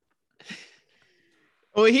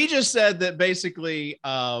 Well, he just said that basically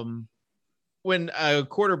when a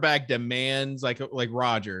quarterback demands like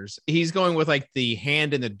Rodgers, he's going with like the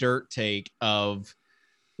hand in the dirt take of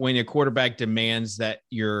when a quarterback demands that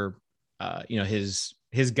your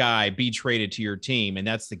his guy be traded to your team, and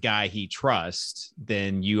that's the guy he trusts,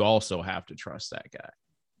 then you also have to trust that guy.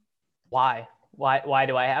 Why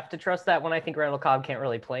do I have to trust that when I think Randall Cobb can't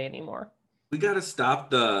really play anymore? We got to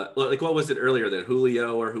stop what was it earlier that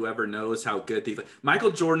Julio or whoever knows how good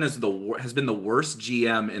Michael Jordan has been the worst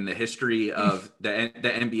GM in the history of the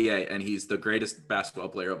NBA, and he's the greatest basketball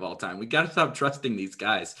player of all time. We got to stop trusting these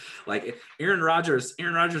guys. Like Aaron Rodgers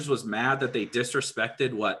was mad that they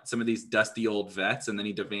disrespected some of these dusty old vets, and then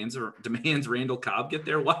he demands Randall Cobb get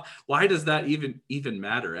there. Why does that even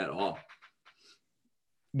matter at all?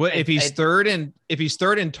 Well, if he's third in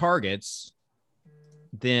targets,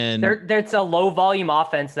 then there's a low volume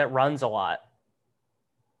offense that runs a lot.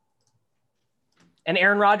 And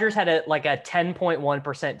Aaron Rodgers had a 10.1%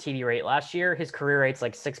 TD rate last year. His career rate's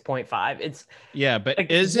like 6.5. It's but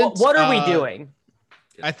like, isn't what are we doing?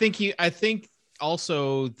 I think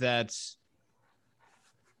also that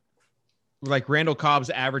like Randall Cobb's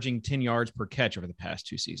averaging 10 yards per catch over the past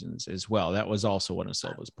 2 seasons as well. That was also one of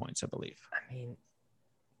Silva's points, I believe.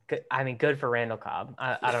 Good for Randall Cobb.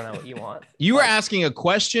 I don't know what you want. You were asking a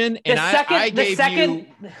question, and I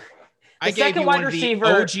gave you wide receiver,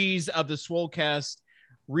 the OGs of the Swolecast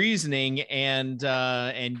reasoning, and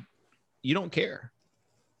you don't care.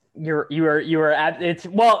 You are at it's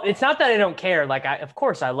not that I don't care. Like of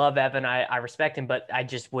course I love Evan. I respect him, but I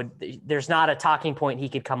just there's not a talking point he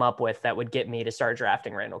could come up with that would get me to start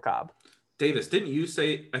drafting Randall Cobb. Davis, didn't you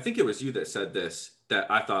say, I think it was you that said this, that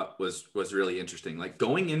I thought was really interesting. Like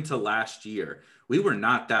going into last year, we were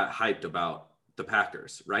not that hyped about the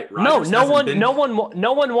Packers, right? Rodgers no one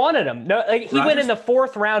wanted him. No, like he went in the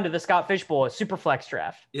 4th round of the Scott Fish Bowl, a super flex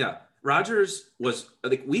draft. Yeah. Rodgers was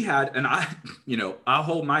like, we had, and I'll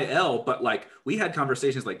hold my L, but like we had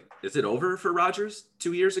conversations like, is it over for Rodgers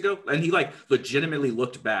 2 years ago? And he like legitimately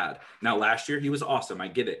looked bad. Now last year he was awesome. I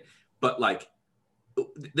get it. But like,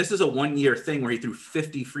 this is a 1-year thing where he threw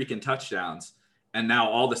 50 freaking touchdowns. And now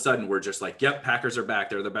all of a sudden we're just like, yep, Packers are back.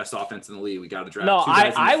 They're the best offense in the league. We got to draft. No,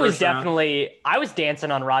 I was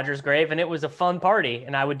dancing on Rodgers' grave, and it was a fun party,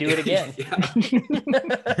 and I would do it again.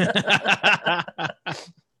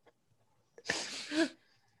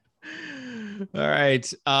 All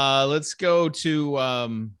right. Let's go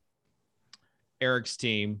to Erik's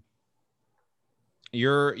team.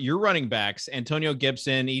 Your running backs, Antonio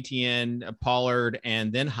Gibson, Etienne, Pollard,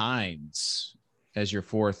 and then Hines as your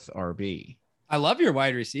 4th RB. I love your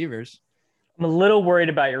wide receivers. I'm a little worried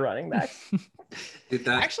about your running backs.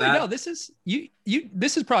 No, this is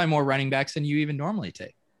this is probably more running backs than you even normally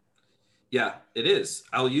take. Yeah, it is.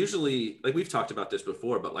 I'll usually, like we've talked about this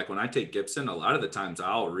before, but like when I take Gibson, a lot of the times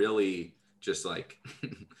I'll really just like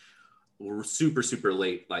super, super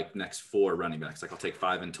late, like next 4 running backs. Like I'll take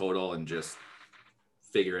 5 in total and just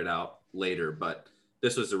figure it out later. But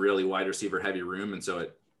this was a really wide receiver heavy room. And so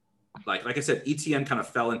it, like I said, ETN kind of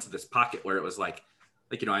fell into this pocket where it was like,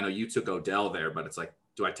 I know you took Odell there, but it's like,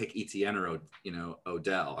 do I take ETN or,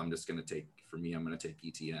 Odell? I'm just going to take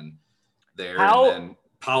ETN there. And then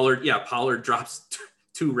Pollard drops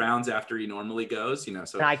 2 rounds after he normally goes, so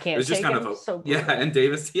and I can't, it was just kind of and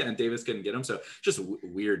Davis couldn't get him. So just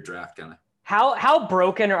weird draft kind of. How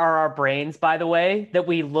broken are our brains, by the way, that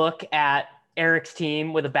we look at Erik's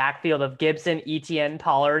team with a backfield of Gibson, ETN,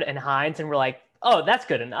 Pollard, and Hines, and we're like, oh, that's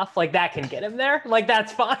good enough. Like that can get him there. Like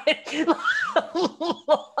that's fine.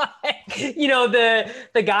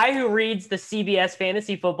 The guy who reads the CBS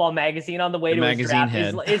Fantasy Football magazine on the way to his draft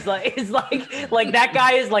is like that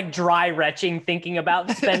guy is like dry retching thinking about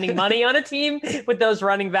spending money on a team with those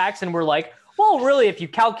running backs, and we're like, well, really, if you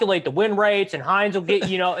calculate the win rates and Hines will get,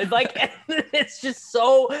 it's like it's just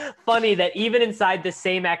so funny that even inside the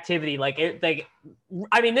same activity,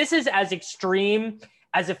 this is as extreme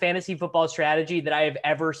as a fantasy football strategy that I have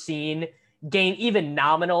ever seen gain even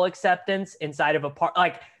nominal acceptance inside of a part.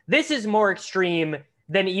 Like this is more extreme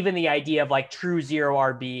than even the idea of like true 0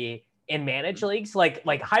 RB in managed leagues, like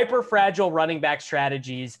hyper fragile running back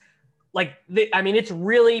strategies. It's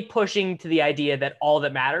really pushing to the idea that all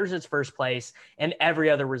that matters is first place and every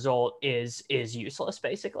other result is useless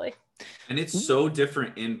basically. And it's so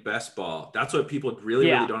different in best ball. That's what people really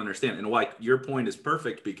don't understand. And like your point is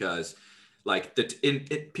perfect because like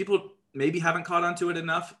people maybe haven't caught on to it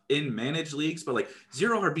enough in managed leagues, but like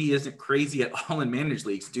 0 RB isn't crazy at all in managed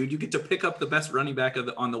leagues, dude. You get to pick up the best running back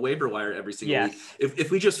on the waiver wire every single week. If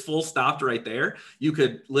we just full stopped right there, you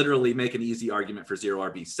could literally make an easy argument for 0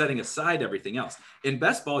 RB, setting aside everything else. In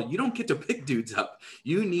best ball, you don't get to pick dudes up.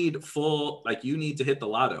 You need you need to hit the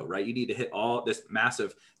lotto, right? You need to hit all this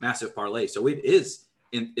massive parlay. So it is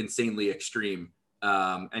insanely extreme.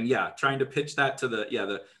 Trying to pitch that to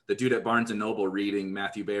the dude at Barnes and Noble reading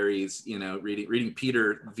Matthew Berry's, reading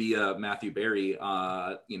Peter via Matthew Berry,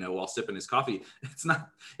 while sipping his coffee. It's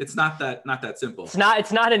not that simple.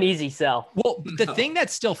 It's not an easy sell. Well, the thing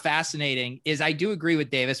that's still fascinating is I do agree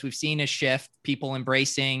with Davis. We've seen a shift, people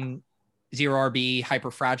embracing 0 RB,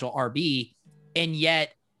 hyper fragile RB, and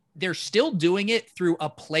yet they're still doing it through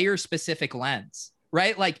a player specific lens.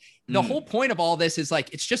 Right? Like the whole point of all this is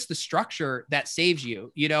like, it's just the structure that saves you.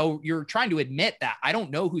 You're trying to admit that I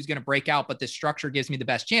don't know who's going to break out, but this structure gives me the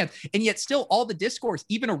best chance. And yet still all the discourse,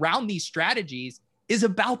 even around these strategies, is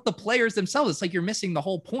about the players themselves. It's like you're missing the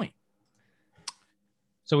whole point.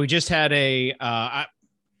 So we just had I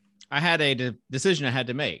had a decision I had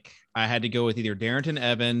to make. I had to go with either Darrington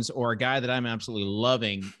Evans or a guy that I'm absolutely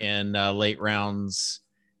loving in late rounds,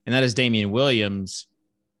 and that is Damian Williams.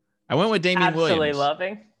 I went with Damian Williams. Absolutely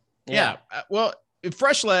loving. Yeah. Well,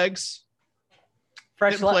 fresh legs.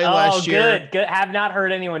 Fresh legs. Last year. Good. Have not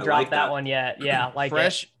heard anyone drop like that that one yet. Yeah, like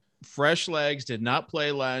fresh legs. Did not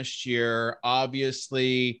play last year.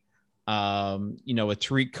 Obviously, with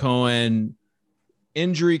Tariq Cohen,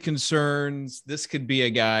 injury concerns, this could be a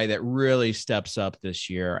guy that really steps up this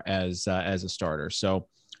year as a starter. So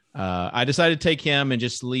I decided to take him and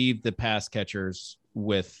just leave the pass catchers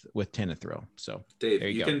with 10 to throw. So Dave,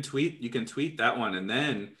 you can tweet that one, and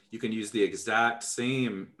then you can use the exact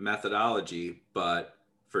same methodology, but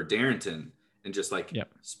for Darrington, and just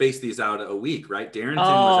space these out a week, right? Darrington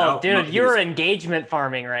was out. Dude, you're engagement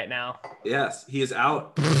farming right now. Yes, he is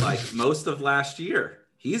out like most of last year.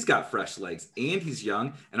 He's got fresh legs and he's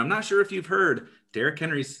young. And I'm not sure if you've heard, Derrick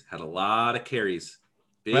Henry's had a lot of carries.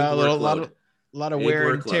 Big workload. A lot of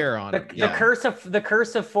wear and tear on it. The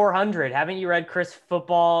curse of 400. Haven't you read Chris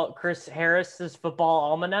Harris's football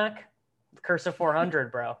almanac? The curse of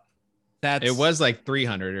 400, bro. It was like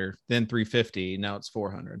 300 or then 350. Now it's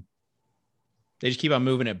 400. They just keep on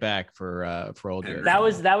moving it back for old Derrick. That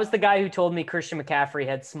was the guy who told me Christian McCaffrey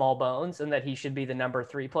had small bones and that he should be the number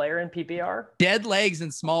 3 player in PPR. Dead legs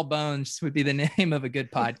and small bones would be the name of a good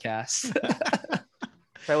podcast.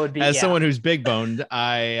 That would be someone who's big boned.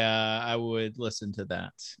 I would listen to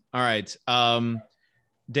that. All right,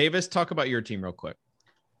 Davis, talk about your team real quick.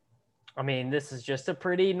 I mean, this is just a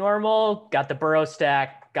pretty normal. Got the Burrow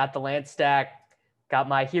stack, got the Lance stack. Got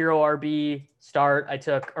my hero RB start. I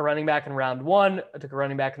took a running back in round 1. I took a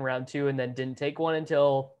running back in round 2, and then didn't take one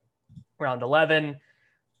until round 11.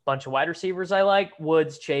 Bunch of wide receivers I like: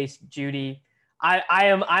 Woods, Chase, Judy.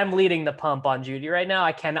 I'm leading the pump on Judy right now.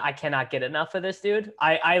 I cannot get enough of this dude.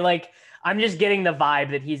 I'm just getting the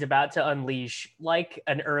vibe that he's about to unleash like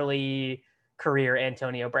an early career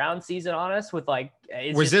Antonio Brown season on us with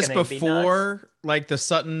was this before like the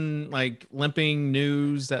Sutton limping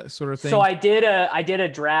news, that sort of thing? So I did a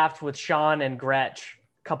draft with Sean and Gretch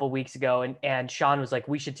a couple weeks ago, and Sean was like,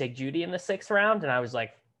 we should take Judy in the 6th round, and I was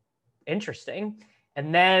like, interesting.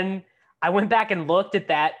 And then I went back and looked at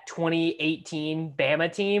that 2018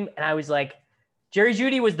 Bama team, and I was like, Jerry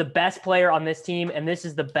Jeudy was the best player on this team, and this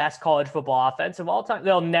is the best college football offense of all time.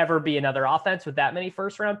 There'll never be another offense with that many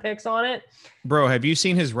first-round picks on it. Bro, have you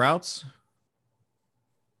seen his routes?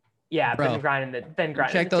 Yeah, been grinding.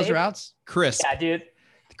 Check those tape. Routes. Crisp. Yeah, dude.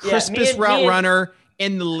 Crispest route runner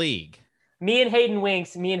in the league. Me and Hayden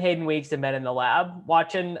Winks have been in the lab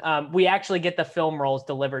watching. We actually get the film rolls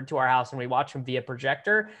delivered to our house and we watch them via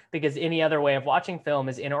projector, because any other way of watching film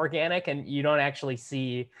is inorganic and you don't actually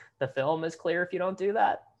see the film as clear if you don't do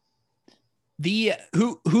that.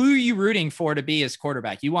 Who are you rooting for to be his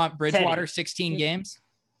quarterback? You want Bridgewater Teddy. 16 games?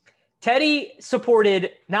 Teddy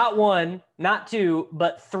supported not 1, not 2,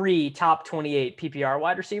 but 3 top 28 PPR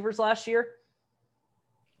wide receivers last year.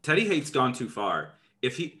 Teddy hate's gone too far.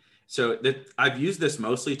 I've used this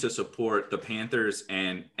mostly to support the Panthers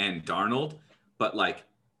and Darnold, but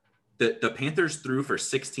the Panthers threw for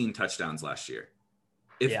 16 touchdowns last year.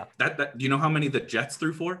 Do you know how many the Jets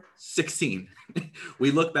threw for? 16. We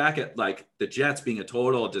look back at the Jets being a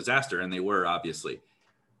total disaster, and they were, obviously.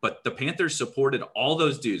 But the Panthers supported all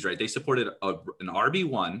those dudes, right? They supported an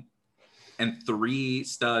RB1 and 3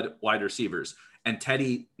 stud wide receivers. And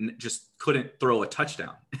Teddy just couldn't throw a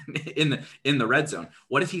touchdown in the red zone.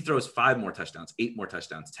 What if he throws 5 more touchdowns, 8 more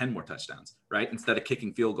touchdowns, 10 more touchdowns, right? Instead of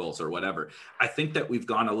kicking field goals or whatever. I think that we've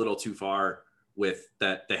gone a little too far with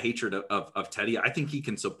the hatred of Teddy. I think he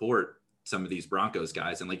can support some of these Broncos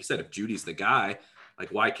guys. And like you said, if Judy's the guy,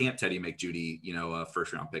 why can't Teddy make Judy, a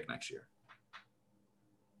 1st-round pick next year?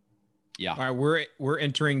 Yeah. All right, we're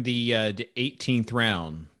entering the 18th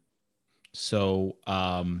round. So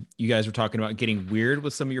you guys were talking about getting weird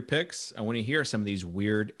with some of your picks. I want to hear some of these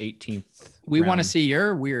weird 18th. We want to see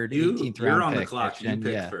your weird 18th round. You're on pick, the clock. You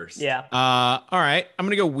pick first. Yeah. All right. I'm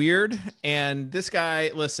going to go weird. And this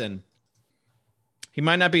guy, listen, he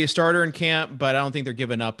might not be a starter in camp, but I don't think they're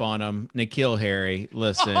giving up on him. N'Keal Harry,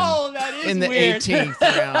 listen. Oh, that is in the weird. 18th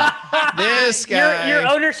round. This guy. Your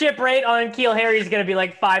ownership rate on N'Keal Harry is going to be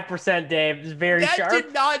 5%, Dave. It's very sharp. That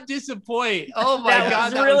did not disappoint. Oh my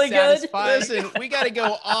God, that really was good. Listen, we got to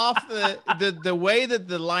go off the way that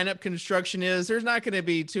the lineup construction is. There's not going to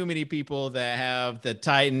be too many people that have the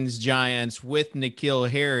Titans, Giants with N'Keal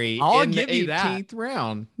Harry in the 18th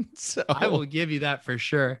round. So I will give you that for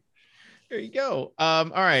sure. There you go. All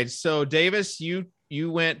right. So Davis, you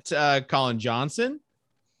went Colin Johnson.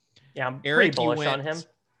 Yeah, I'm Erik, pretty bullish on him.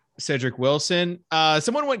 Cedric Wilson.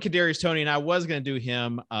 Someone went Kadarius Toney, and I was going to do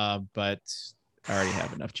him, but I already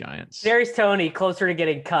have enough Giants. Kadarius Toney closer to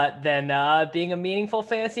getting cut than being a meaningful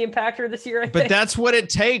fantasy impactor this year, I think. But that's what it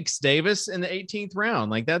takes, Davis, in the 18th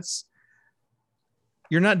round. Like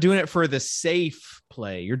you're not doing it for the safe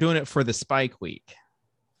play. You're doing it for the spike week.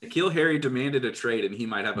 N'Keal Harry demanded a trade, and he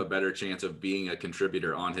might have a better chance of being a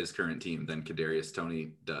contributor on his current team than Kadarius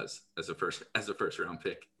Toney does as a first round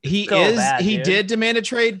pick. He did demand a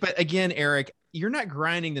trade, but again, Eric, you're not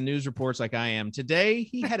grinding the news reports like I am. Today,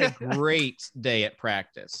 he had a great day at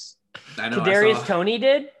practice. I know. Kadarius Toney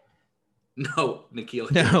did? No, N'Keal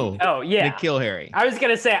Harry. No. Oh, yeah. N'Keal Harry. I was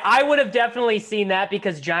going to say, I would have definitely seen that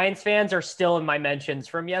because Giants fans are still in my mentions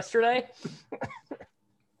from yesterday.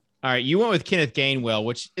 All right, you went with Kenneth Gainwell,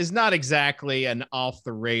 which is not exactly an off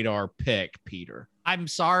the radar pick, Peter. I'm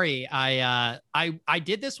sorry. I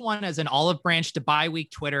did this one as an olive branch to bye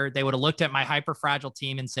week Twitter. They would have looked at my hyper fragile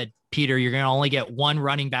team and said, Peter, you're going to only get one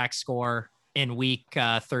running back score in week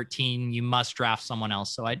 13. You must draft someone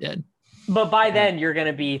else. So I did. But by then you're going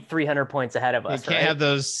to be 300 points ahead of us. You can't have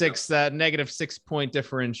those negative 6 point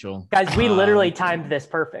differential. Guys, we literally timed this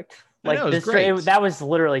perfect. Like that was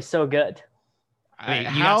literally so good. Wait,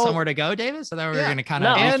 you got somewhere to go, Davis? I thought we were going to kind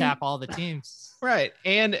of recap all the teams. Right.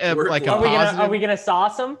 And are we going to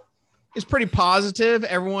sauce them? It's pretty positive.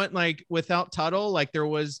 Everyone, like, without Tuttle, like, there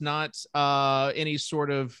was not any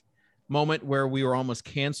sort of moment where we were almost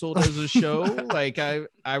canceled as a show. Like,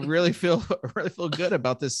 I really feel good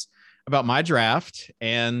about this, about my draft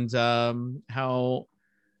and how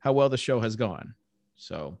well the show has gone.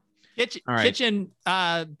 So Kitchen,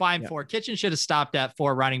 Beimfohr. Kitchen should have stopped at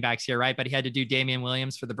 4 running backs here, right? But he had to do Damian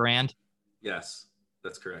Williams for the brand. Yes,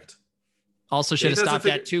 that's correct. Also should have stopped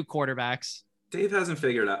at 2 quarterbacks. Dave hasn't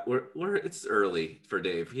figured out. It's early for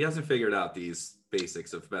Dave. He hasn't figured out these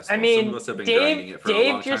basics of best ball. I mean, some of us have been grinding it for a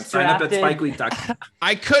long time. Sign up at SpikeWeek.com.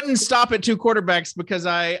 I couldn't stop at 2 quarterbacks because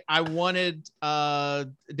I wanted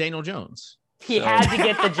Daniel Jones. He had to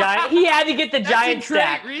get the Giant. He had to get the Giant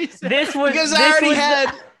stack.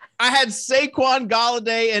 I had Saquon,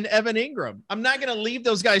 Galladay, and Evan Ingram. I'm not going to leave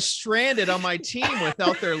those guys stranded on my team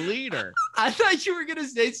without their leader. I thought you were going to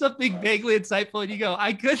say something vaguely insightful, and you go,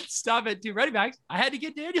 I couldn't stop at 2 running backs. I had to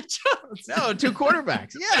get Daniel Jones. No, 2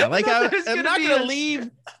 quarterbacks. Yeah, like I'm not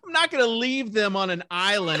going to leave them on an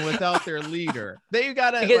island without their leader. They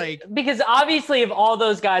got to because obviously if all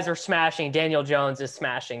those guys are smashing, Daniel Jones is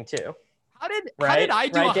smashing too. How did I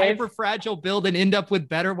do a hyper fragile build and end up with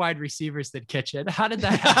better wide receivers than Kitchen? How did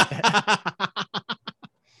that happen?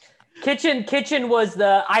 Kitchen was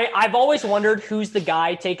I've always wondered who's the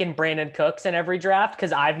guy taking Brandon Cooks in every draft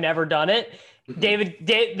because I've never done it. David,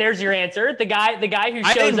 there's your answer. The guy who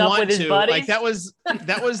shows up with his buddies. Like that was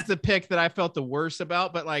the pick that I felt the worst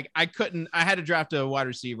about, but like I had to draft a wide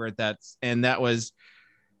receiver at that, and that was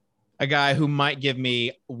a guy who might give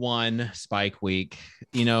me 1 spike week,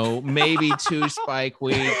 maybe 2 spike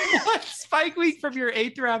week. Spike week from your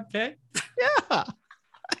 8th round pick? Yeah.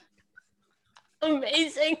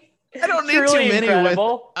 Amazing. I don't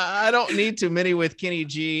need too many with Kenny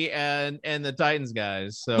G and the Titans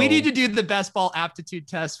guys. So we need to do the best ball aptitude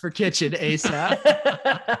test for Kitchen ASAP.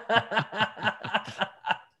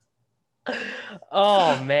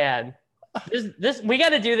 Oh man. We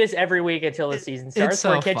got to do this every week until the season starts.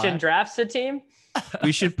 Where Kitchen drafts a team.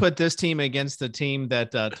 We should put this team against the team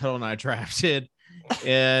that Tuttle and I drafted,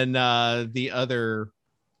 and the other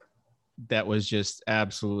that was just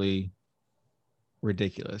absolutely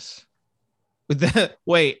ridiculous. That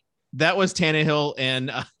was Tannehill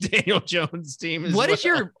and Daniel Jones' team. What is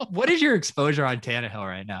your exposure on Tannehill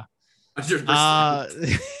right now? Well,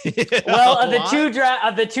 of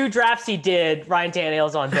the two drafts he did, Ryan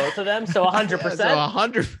Tannehill's on both of them, so 100%. So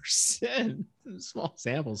 100%. Small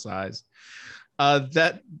sample size.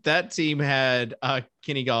 That team had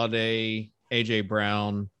Kenny Galladay, AJ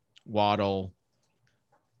Brown, Waddle,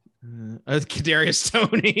 Kadarius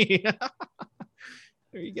Toney.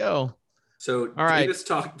 There you go. So all right.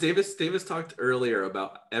 Davis talked earlier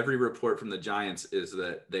about every report from the Giants is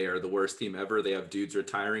that they are the worst team ever. They have dudes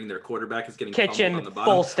retiring. Their quarterback is getting Kitchen on the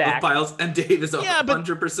bottom full stack. of piles, and Dave is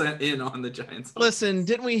 100% in on the Giants. Listen,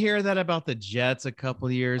 didn't we hear that about the Jets a couple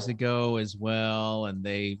of years ago as well? And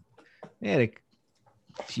they had a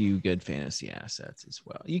few good fantasy assets as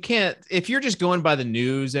well. You can't, if you're just going by the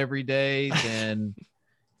news every day, then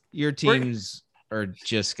your teams are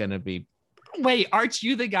just going to be. Wait, aren't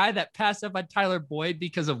you the guy that passed up on Tyler Boyd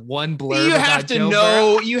because of one blurb? You have to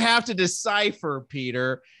know. You have to decipher,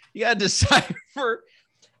 Peter. You got to decipher.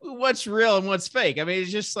 what's real and what's fake. I mean,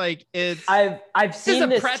 it's just like it's. I've seen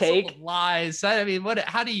this take. Lies. I mean,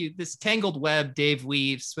 how do you this tangled web Dave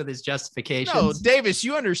weaves with his justifications? No, Davis,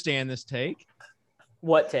 you understand this take.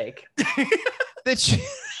 What take? That you,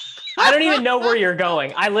 I don't even know where you're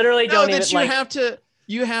going. I literally don't even. That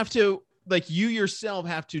you have to like you yourself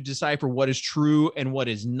have to decipher what is true and what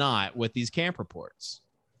is not with these camp reports.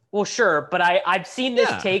 Well, sure, but I've seen this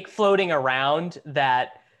take floating around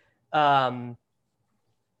that,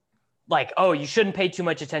 like, oh, you shouldn't pay too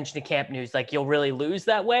much attention to camp news. Like, you'll really lose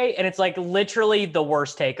that way. And it's like literally the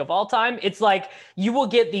worst take of all time. It's like you will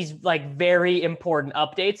get these like very important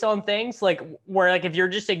updates on things, like where like if you're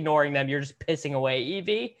just ignoring them, you're just pissing away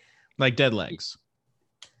EV. Like dead legs.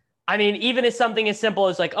 I mean, even as something as simple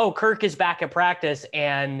as like, oh, Kirk is back at practice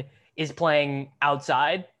and is playing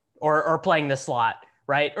outside or playing the slot,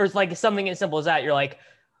 right? Or it's like something as simple as that. You're like,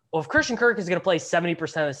 well, if Christian Kirk is going to play 70%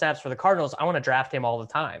 of the snaps for the Cardinals, I want to draft him all the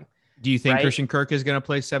time. Do you think Christian Kirk is going to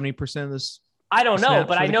play 70% of this? I don't know,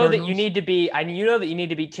 but I know that you need to be. You know that you need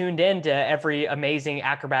to be tuned in to every amazing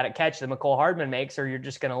acrobatic catch that McCole Hardman makes, or you're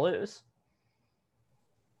just going to lose.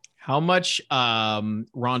 How much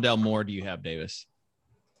Rondell Moore do you have, Davis?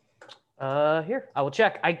 Here, I will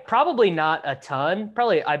check. I probably not a ton.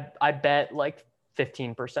 Probably I bet like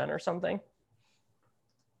 15% or something.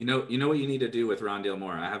 You know what you need to do with Rondell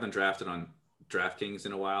Moore. I haven't drafted on DraftKings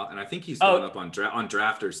in a while, and I think he's going up on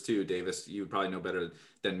drafters too. Davis, you probably know better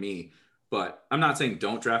than me, but I'm not saying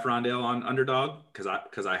don't draft Rondell on Underdog because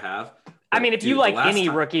I have. But I mean, if you like any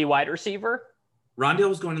rookie wide receiver, Rondell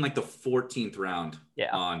was going in like the 14th round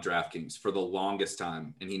on DraftKings for the longest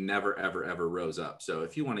time, and he never ever rose up. So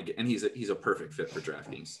if you want to get, and he's a perfect fit for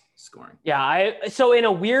DraftKings scoring. Yeah, so in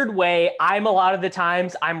a weird way, I'm a lot of the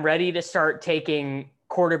times I'm ready to start taking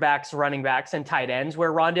quarterbacks, running backs, and tight ends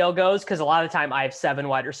where Rondell goes, because a lot of the time I have 7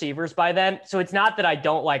 wide receivers by then. So it's not that I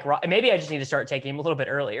don't like maybe I just need to start taking him a little bit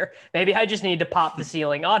earlier. Maybe I just need to pop the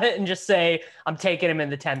ceiling on it and just say I'm taking him in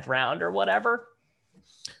the 10th round or whatever.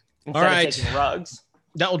 All right. Of taking Ruggs.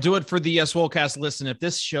 That will do it for the Swolecast. Listen, if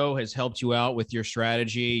this show has helped you out with your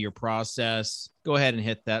strategy, your process, go ahead and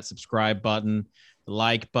hit that subscribe button, the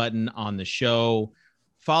like button on the show.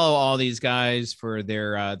 Follow all these guys for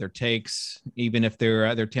their takes, even if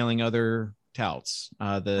they're tailing other touts,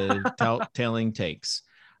 tailing takes.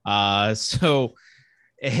 So,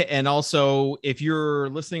 and also if you're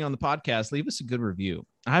listening on the podcast, leave us a good review.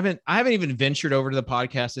 I haven't even ventured over to the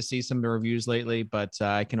podcast to see some of the reviews lately, but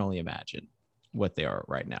I can only imagine what they are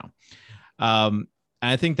right now.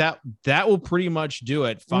 I think that will pretty much do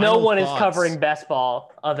it. No one is covering best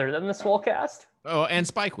ball other than the Swolecast. Oh, and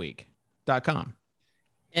spikeweek.com.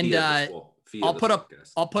 And I'll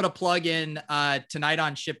put a plug in tonight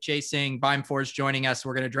on Ship Chasing. Beimfohr is joining us.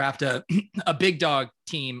 We're going to draft a big dog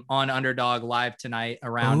team on Underdog live tonight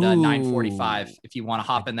around 9:45. If you want to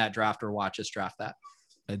hop in that draft or watch us draft that.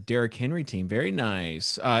 A Derrick Henry team. Very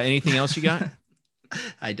nice. Anything else you got?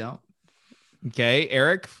 I don't. Okay.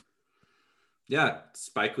 Erik? Yeah.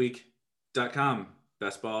 Spikeweek.com.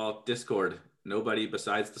 Best ball Discord. Nobody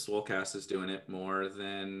besides the Swolecast is doing it more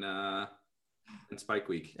than Spike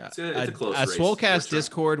Week. It's a close race. A Swolecast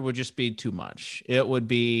Discord would just be too much. It would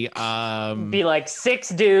be like 6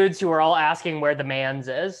 dudes who are all asking where the man's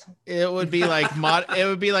is. It would be like it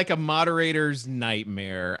would be like a moderator's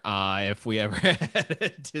nightmare if we ever had a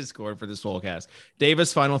Discord for the Swolecast.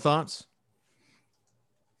 Davis, final thoughts?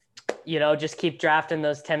 Just keep drafting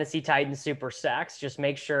those Tennessee Titans super stacks. Just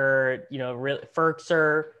make sure,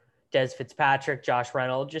 Ferkser, Des Fitzpatrick, Josh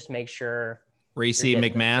Reynolds, just make sure Racy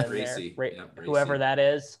McMath, whoever that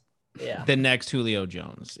is. Yeah. The next Julio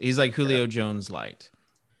Jones. He's like Julio Jones light.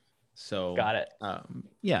 So got it.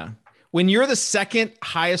 Yeah. When you're the second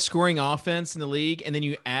highest scoring offense in the league and then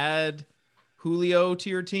you add Julio to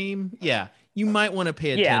your team, you might want to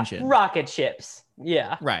pay attention. Rocket ships.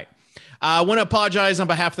 Yeah. Right. I want to apologize on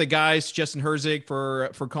behalf of the guys, Justin Herzig,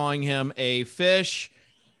 for calling him a fish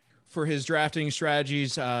for his drafting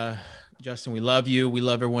strategies. Justin, we love you. We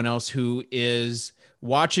love everyone else who is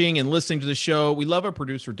watching and listening to the show. We love our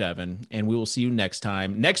producer, Devin, and we will see you next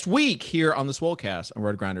week here on the Swolecast on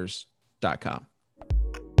roadgrinders.com.